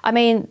 I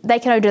mean, they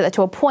can only do that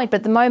to a point, but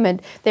at the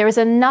moment there is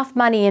enough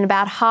money in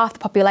about half the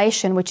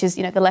population, which is,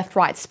 the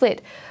left-right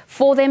split,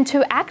 for them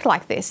to act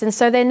like this. And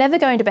so they're never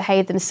going to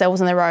behave themselves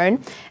on their own,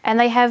 and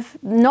they have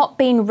not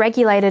been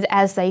regulated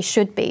as they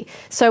should be.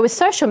 So with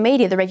social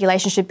media, the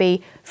regulation should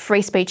be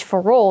free speech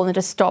for all and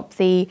to stop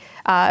the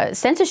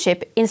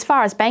censorship. As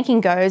far as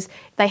banking goes,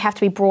 they have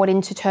to be brought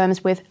into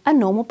terms with a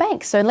normal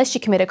bank. So unless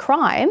you commit a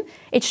crime,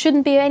 it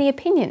shouldn't be any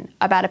opinion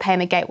about a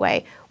payment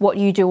gateway, what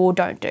you do or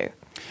don't do.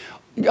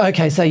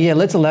 Okay, so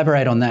let's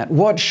elaborate on that.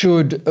 What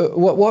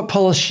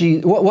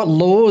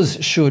laws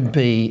should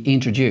be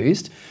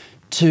introduced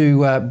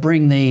to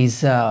bring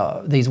these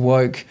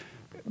woke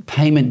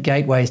payment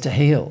gateways to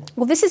heel?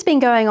 Well, this has been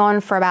going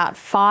on for about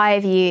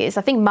 5 years.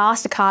 I think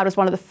MasterCard was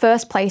one of the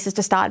first places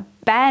to start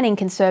banning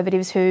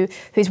conservatives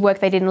whose work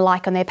they didn't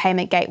like on their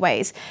payment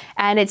gateways.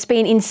 And it's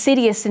been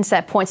insidious since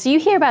that point. So you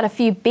hear about a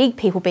few big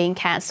people being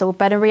cancelled,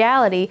 but in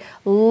reality,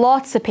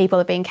 lots of people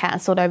have been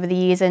cancelled over the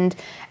years, and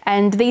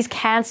these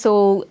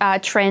cancel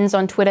trends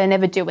on Twitter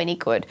never do any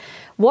good.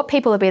 What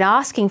people have been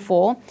asking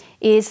for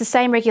is the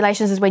same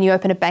regulations as when you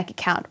open a bank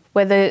account,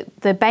 where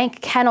the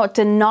bank cannot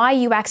deny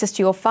you access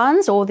to your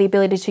funds or the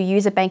ability to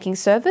use a banking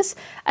service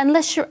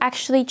unless you're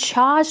actually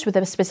charged with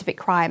a specific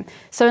crime.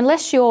 So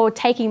unless you're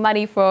taking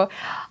money for,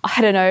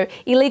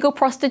 illegal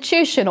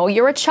prostitution, or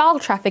you're a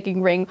child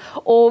trafficking ring,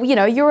 or,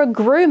 you're a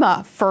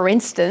groomer, for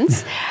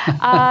instance,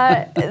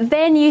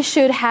 then you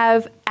should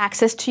have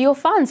access to your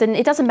funds. And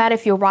it doesn't matter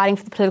if you're writing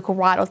for the political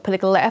right or the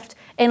political left,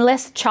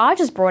 unless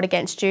charges brought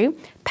against you,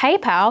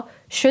 PayPal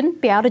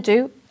shouldn't be able to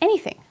do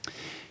anything.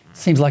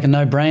 Seems like a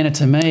no-brainer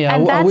to me.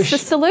 And that's the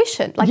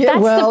solution. That's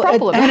the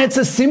problem. And it's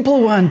a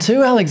simple one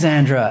too,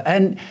 Alexandra.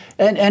 And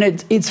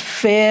it's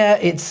fair,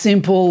 it's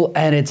simple,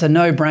 and it's a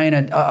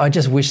no-brainer. I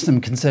just wish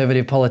some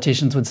conservative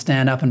politicians would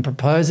stand up and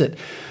propose it.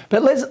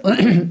 But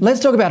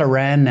let's talk about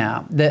Iran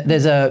now.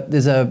 There's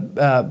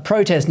a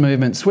protest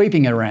movement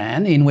sweeping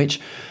Iran in which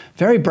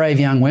very brave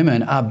young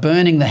women are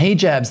burning the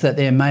hijabs that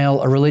their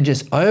male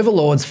religious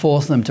overlords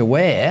force them to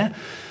wear.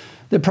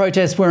 The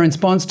protests were in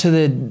response to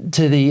the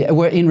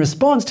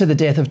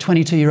death of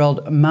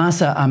 22-year-old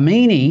Mahsa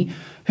Amini,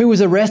 who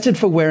was arrested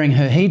for wearing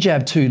her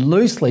hijab too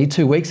loosely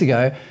 2 weeks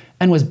ago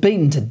and was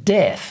beaten to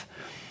death.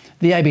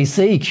 The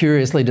ABC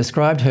curiously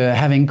described her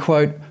having,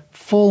 quote,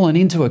 fallen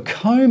into a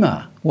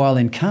coma while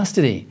in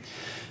custody.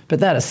 But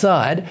that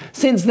aside,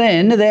 since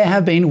then there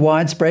have been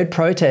widespread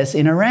protests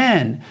in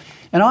Iran.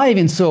 And I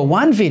even saw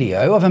one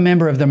video of a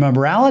member of the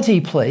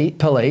morality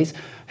police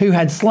who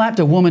had slapped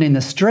a woman in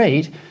the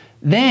street.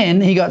 Then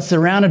he got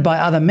surrounded by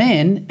other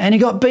men and he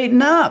got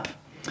beaten up.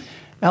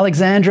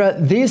 Alexandra,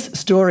 this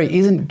story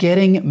isn't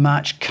getting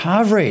much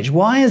coverage.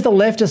 Why is the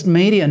leftist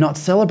media not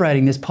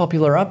celebrating this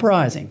popular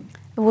uprising?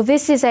 Well,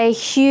 this is a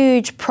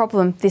huge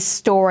problem, this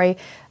story,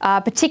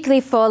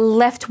 particularly for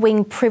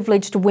left-wing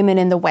privileged women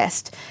in the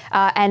West,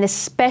 and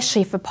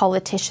especially for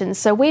politicians.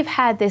 So we've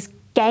had this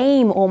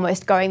game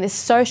almost going, this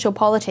social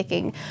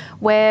politicking,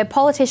 where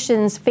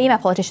female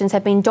politicians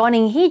have been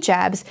donning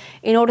hijabs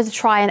in order to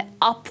try and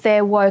up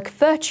their woke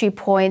virtue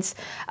points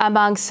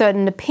among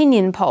certain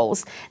opinion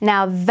polls.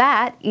 Now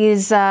that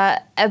is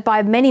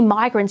by many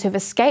migrants who've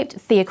escaped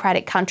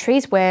theocratic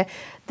countries where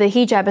the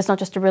hijab is not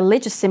just a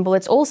religious symbol,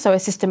 it's also a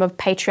system of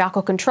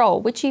patriarchal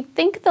control, which you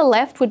think the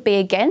left would be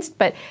against,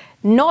 but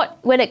not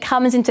when it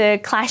comes into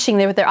clashing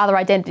with their other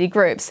identity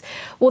groups.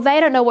 Well, they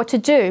don't know what to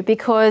do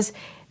because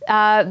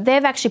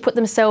they've actually put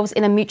themselves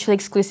in a mutually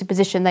exclusive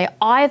position. They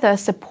either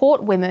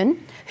support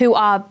women who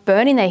are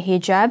burning their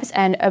hijabs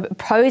and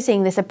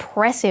opposing this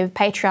oppressive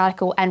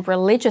patriarchal and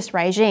religious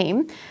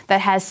regime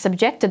that has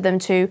subjected them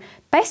to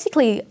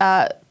basically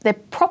their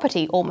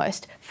property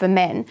almost for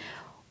men,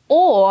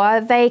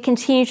 or they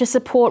continue to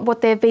support what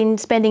they've been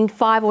spending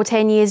 5 or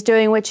 10 years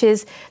doing, which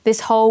is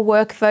this whole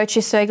work virtue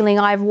signaling.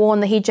 I've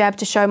worn the hijab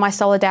to show my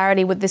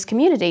solidarity with this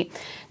community.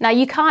 Now,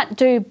 you can't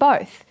do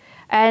both.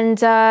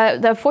 And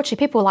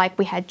unfortunately, people like,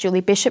 we had Julie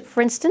Bishop,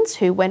 for instance,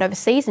 who went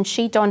overseas and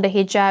she donned a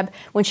hijab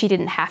when she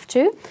didn't have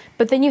to.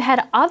 But then you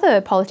had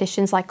other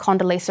politicians like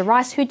Condoleezza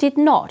Rice who did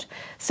not.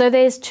 So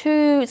there's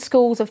two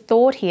schools of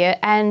thought here.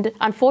 And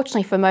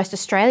unfortunately for most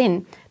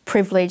Australian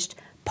privileged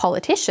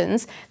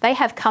politicians, they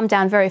have come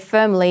down very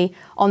firmly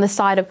on the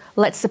side of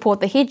let's support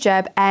the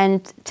hijab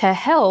and to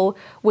hell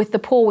with the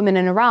poor women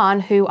in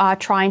Iran who are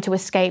trying to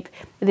escape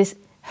this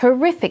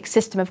horrific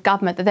system of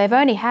government that they've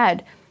only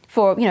had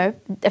for,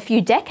 a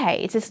few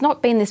decades. It's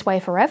not been this way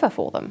forever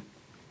for them.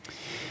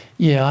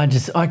 Yeah,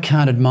 I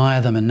can't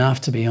admire them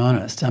enough, to be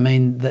honest. I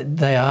mean,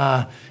 they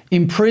are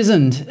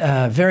imprisoned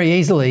very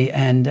easily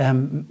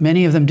and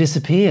many of them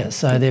disappear.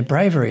 So their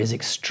bravery is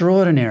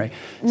extraordinary,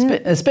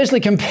 especially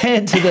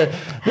compared to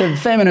the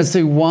feminists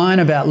who whine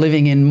about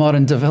living in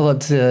modern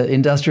developed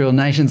industrial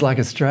nations like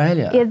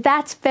Australia. Yeah,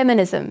 that's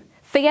feminism.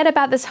 Forget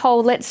about this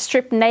whole let's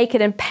strip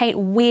naked and paint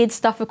weird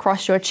stuff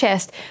across your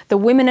chest. The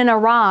women in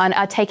Iran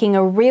are taking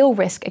a real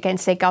risk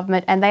against their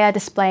government and they are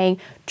displaying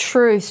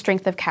true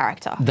strength of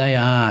character. They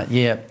are,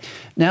 yeah.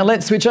 Now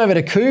let's switch over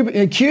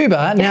to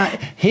Cuba. Now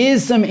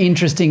here's some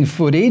interesting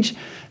footage.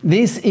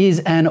 This is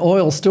an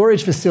oil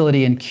storage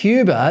facility in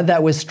Cuba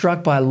that was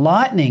struck by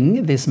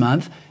lightning this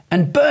month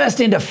and burst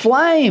into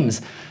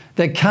flames.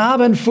 The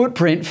carbon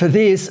footprint for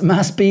this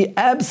must be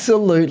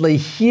absolutely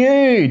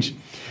huge.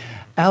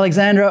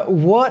 Alexandra,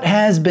 what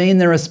has been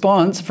the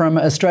response from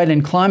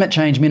Australian Climate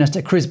Change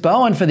Minister Chris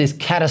Bowen for this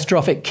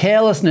catastrophic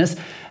carelessness?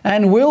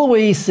 And will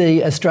we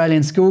see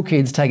Australian school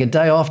kids take a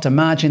day off to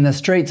march in the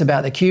streets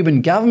about the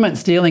Cuban government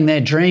stealing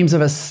their dreams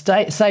of a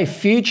safe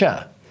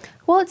future?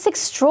 Well, it's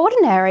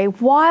extraordinary.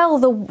 While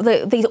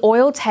these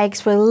oil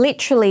tanks were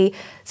literally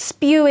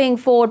spewing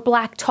forward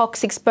black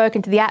toxic smoke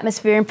into the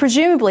atmosphere and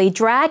presumably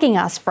dragging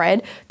us,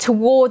 Fred,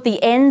 toward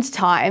the end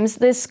times,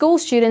 the school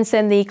students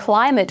and the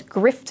climate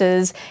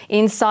grifters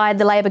inside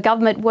the Labor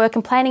government were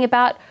complaining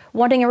about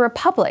wanting a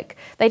republic.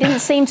 They didn't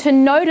seem to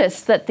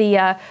notice that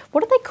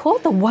what do they call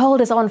it? The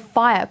world is on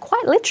fire,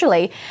 quite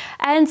literally.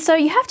 And so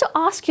you have to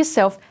ask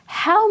yourself,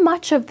 how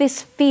much of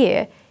this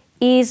fear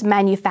is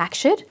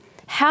manufactured?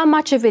 How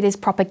much of it is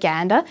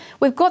propaganda?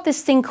 We've got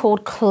this thing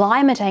called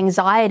climate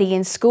anxiety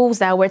in schools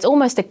now, where it's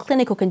almost a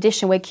clinical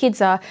condition where kids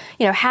are,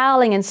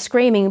 howling and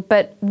screaming,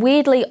 but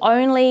weirdly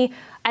only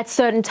at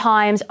certain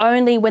times,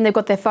 only when they've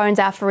got their phones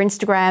out for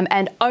Instagram,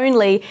 and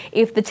only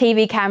if the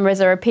TV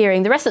cameras are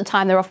appearing. The rest of the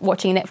time, they're off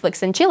watching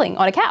Netflix and chilling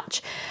on a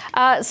couch.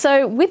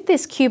 So with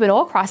this Cuban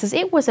oil crisis,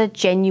 it was a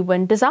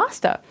genuine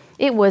disaster.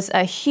 It was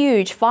a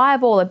huge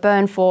fireball. It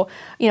burned for,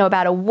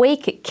 about a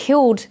week. It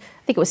killed,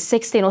 I think it was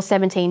 16 or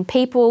 17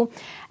 people.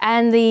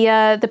 And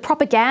the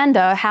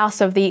propaganda house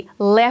of the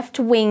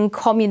left-wing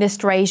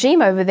communist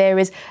regime over there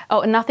is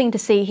nothing to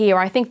see here.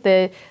 I think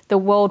the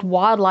World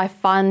Wildlife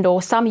Fund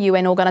or some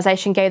UN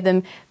organisation gave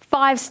them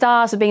 5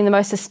 stars for being the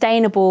most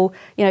sustainable,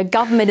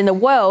 government in the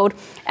world.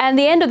 And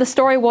the end of the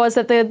story was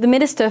that the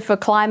Minister for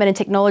Climate and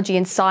Technology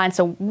and Science,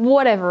 or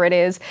whatever it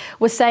is,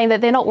 was saying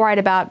that they're not worried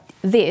about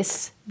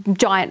this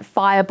giant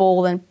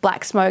fireball and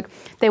black smoke.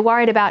 They're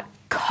worried about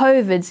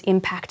COVID's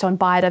impact on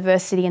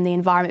biodiversity and the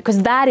environment,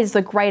 because that is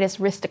the greatest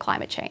risk to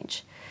climate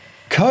change.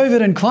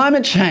 COVID and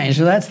climate change,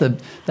 well,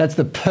 that's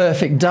the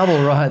perfect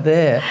double right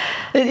there.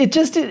 I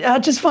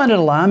just find it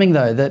alarming,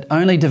 though, that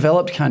only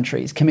developed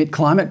countries commit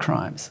climate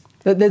crimes.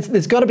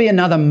 There's got to be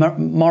another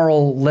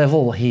moral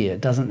level here,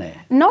 doesn't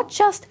there? Not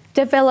just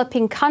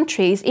developing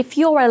countries. If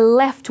you're a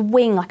left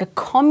wing, like a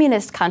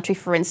communist country,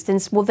 for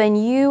instance, well, then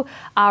you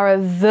are a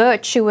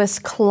virtuous,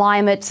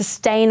 climate,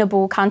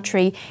 sustainable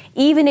country,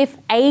 even if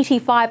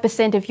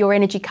 85% of your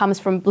energy comes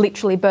from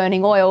literally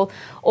burning oil,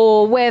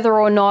 or whether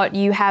or not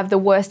you have the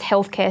worst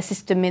healthcare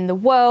system in the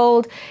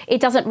world. It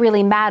doesn't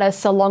really matter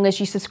so long as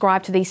you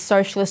subscribe to the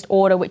socialist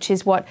order, which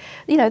is what,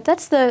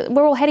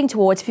 we're all heading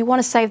towards. If you want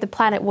to save the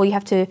planet, well, you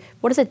have to,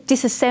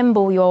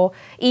 disassemble your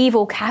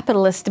evil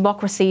capitalist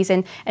democracies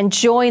and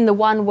join the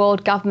one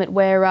world government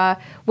where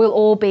we'll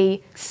all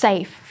be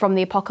safe from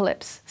the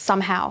apocalypse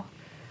somehow.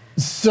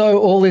 So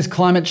all this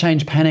climate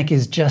change panic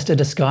is just a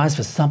disguise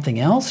for something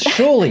else?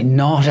 Surely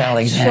not,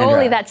 Alexandra.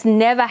 Surely that's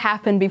never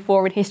happened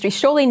before in history.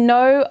 Surely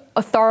no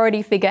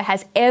authority figure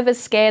has ever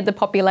scared the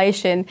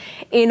population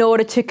in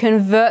order to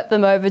convert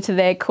them over to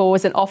their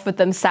cause and offer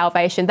them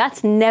salvation.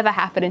 That's never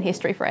happened in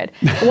history, Fred.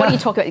 What are you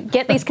talking about?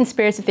 Get these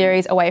conspiracy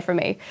theories away from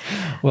me.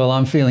 Well,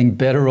 I'm feeling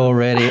better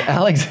already.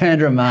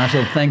 Alexandra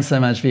Marshall, thanks so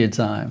much for your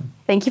time.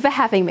 Thank you for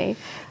having me.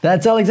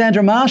 That's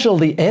Alexandra Marshall,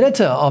 the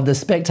editor of The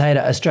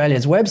Spectator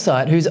Australia's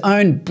website, whose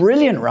own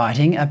brilliant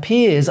writing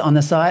appears on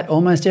the site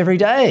almost every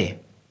day.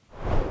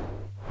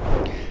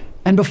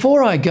 And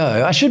before I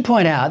go, I should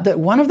point out that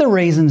one of the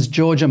reasons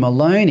Giorgia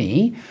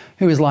Meloni,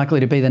 who is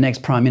likely to be the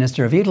next Prime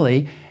Minister of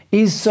Italy,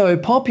 is so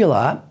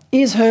popular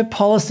is her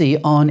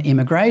policy on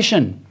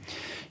immigration.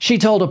 She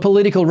told a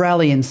political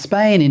rally in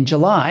Spain in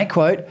July,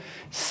 quote,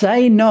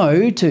 "Say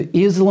no to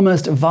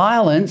Islamist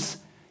violence,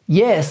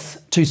 yes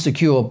to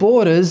secure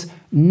borders,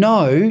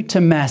 no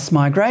to mass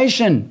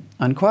migration,"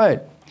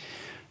 unquote.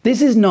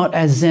 This is not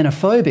as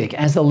xenophobic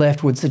as the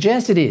left would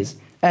suggest it is.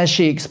 As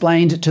she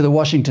explained to the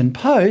Washington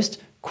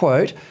Post,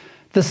 quote,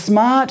 "The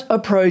smart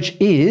approach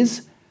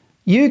is,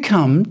 you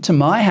come to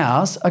my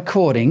house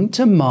according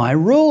to my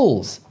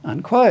rules,"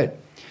 unquote.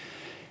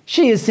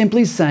 She is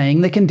simply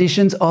saying the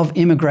conditions of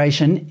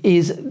immigration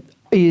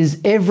is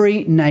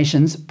every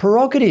nation's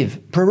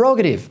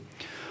prerogative.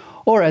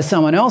 Or as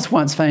someone else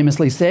once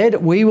famously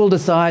said, we will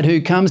decide who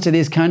comes to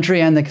this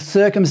country and the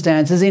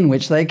circumstances in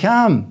which they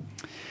come.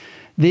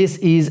 This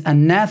is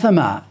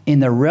anathema in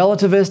the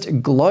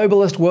relativist,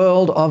 globalist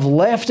world of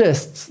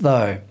leftists,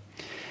 though.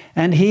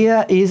 And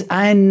here is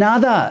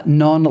another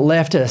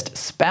non-leftist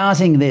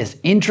spouting this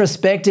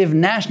introspective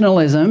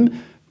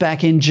nationalism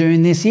back in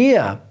June this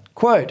year.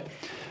 Quote,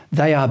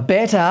 "They are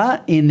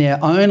better in their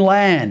own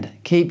land.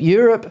 Keep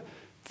Europe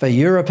for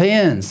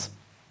Europeans."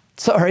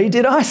 Sorry,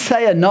 did I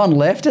say a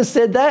non-leftist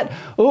said that?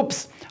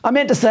 Oops, I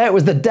meant to say it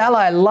was the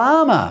Dalai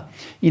Lama.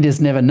 You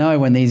just never know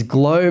when these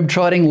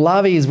globe-trotting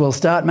lovies will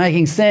start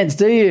making sense,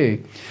 do you?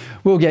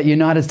 We'll get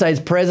United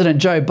States President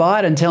Joe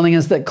Biden telling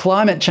us that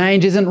climate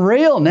change isn't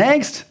real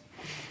next.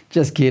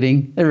 Just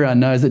kidding. Everyone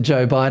knows that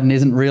Joe Biden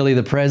isn't really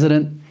the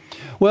president.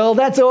 Well,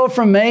 that's all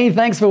from me.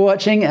 Thanks for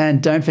watching,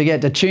 and don't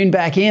forget to tune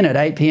back in at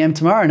 8 p.m.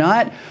 tomorrow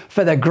night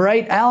for the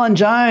great Alan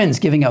Jones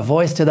giving a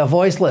voice to the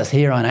voiceless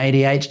here on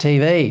ADH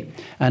TV.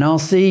 And I'll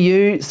see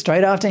you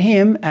straight after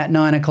him at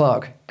 9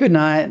 o'clock. Good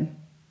night.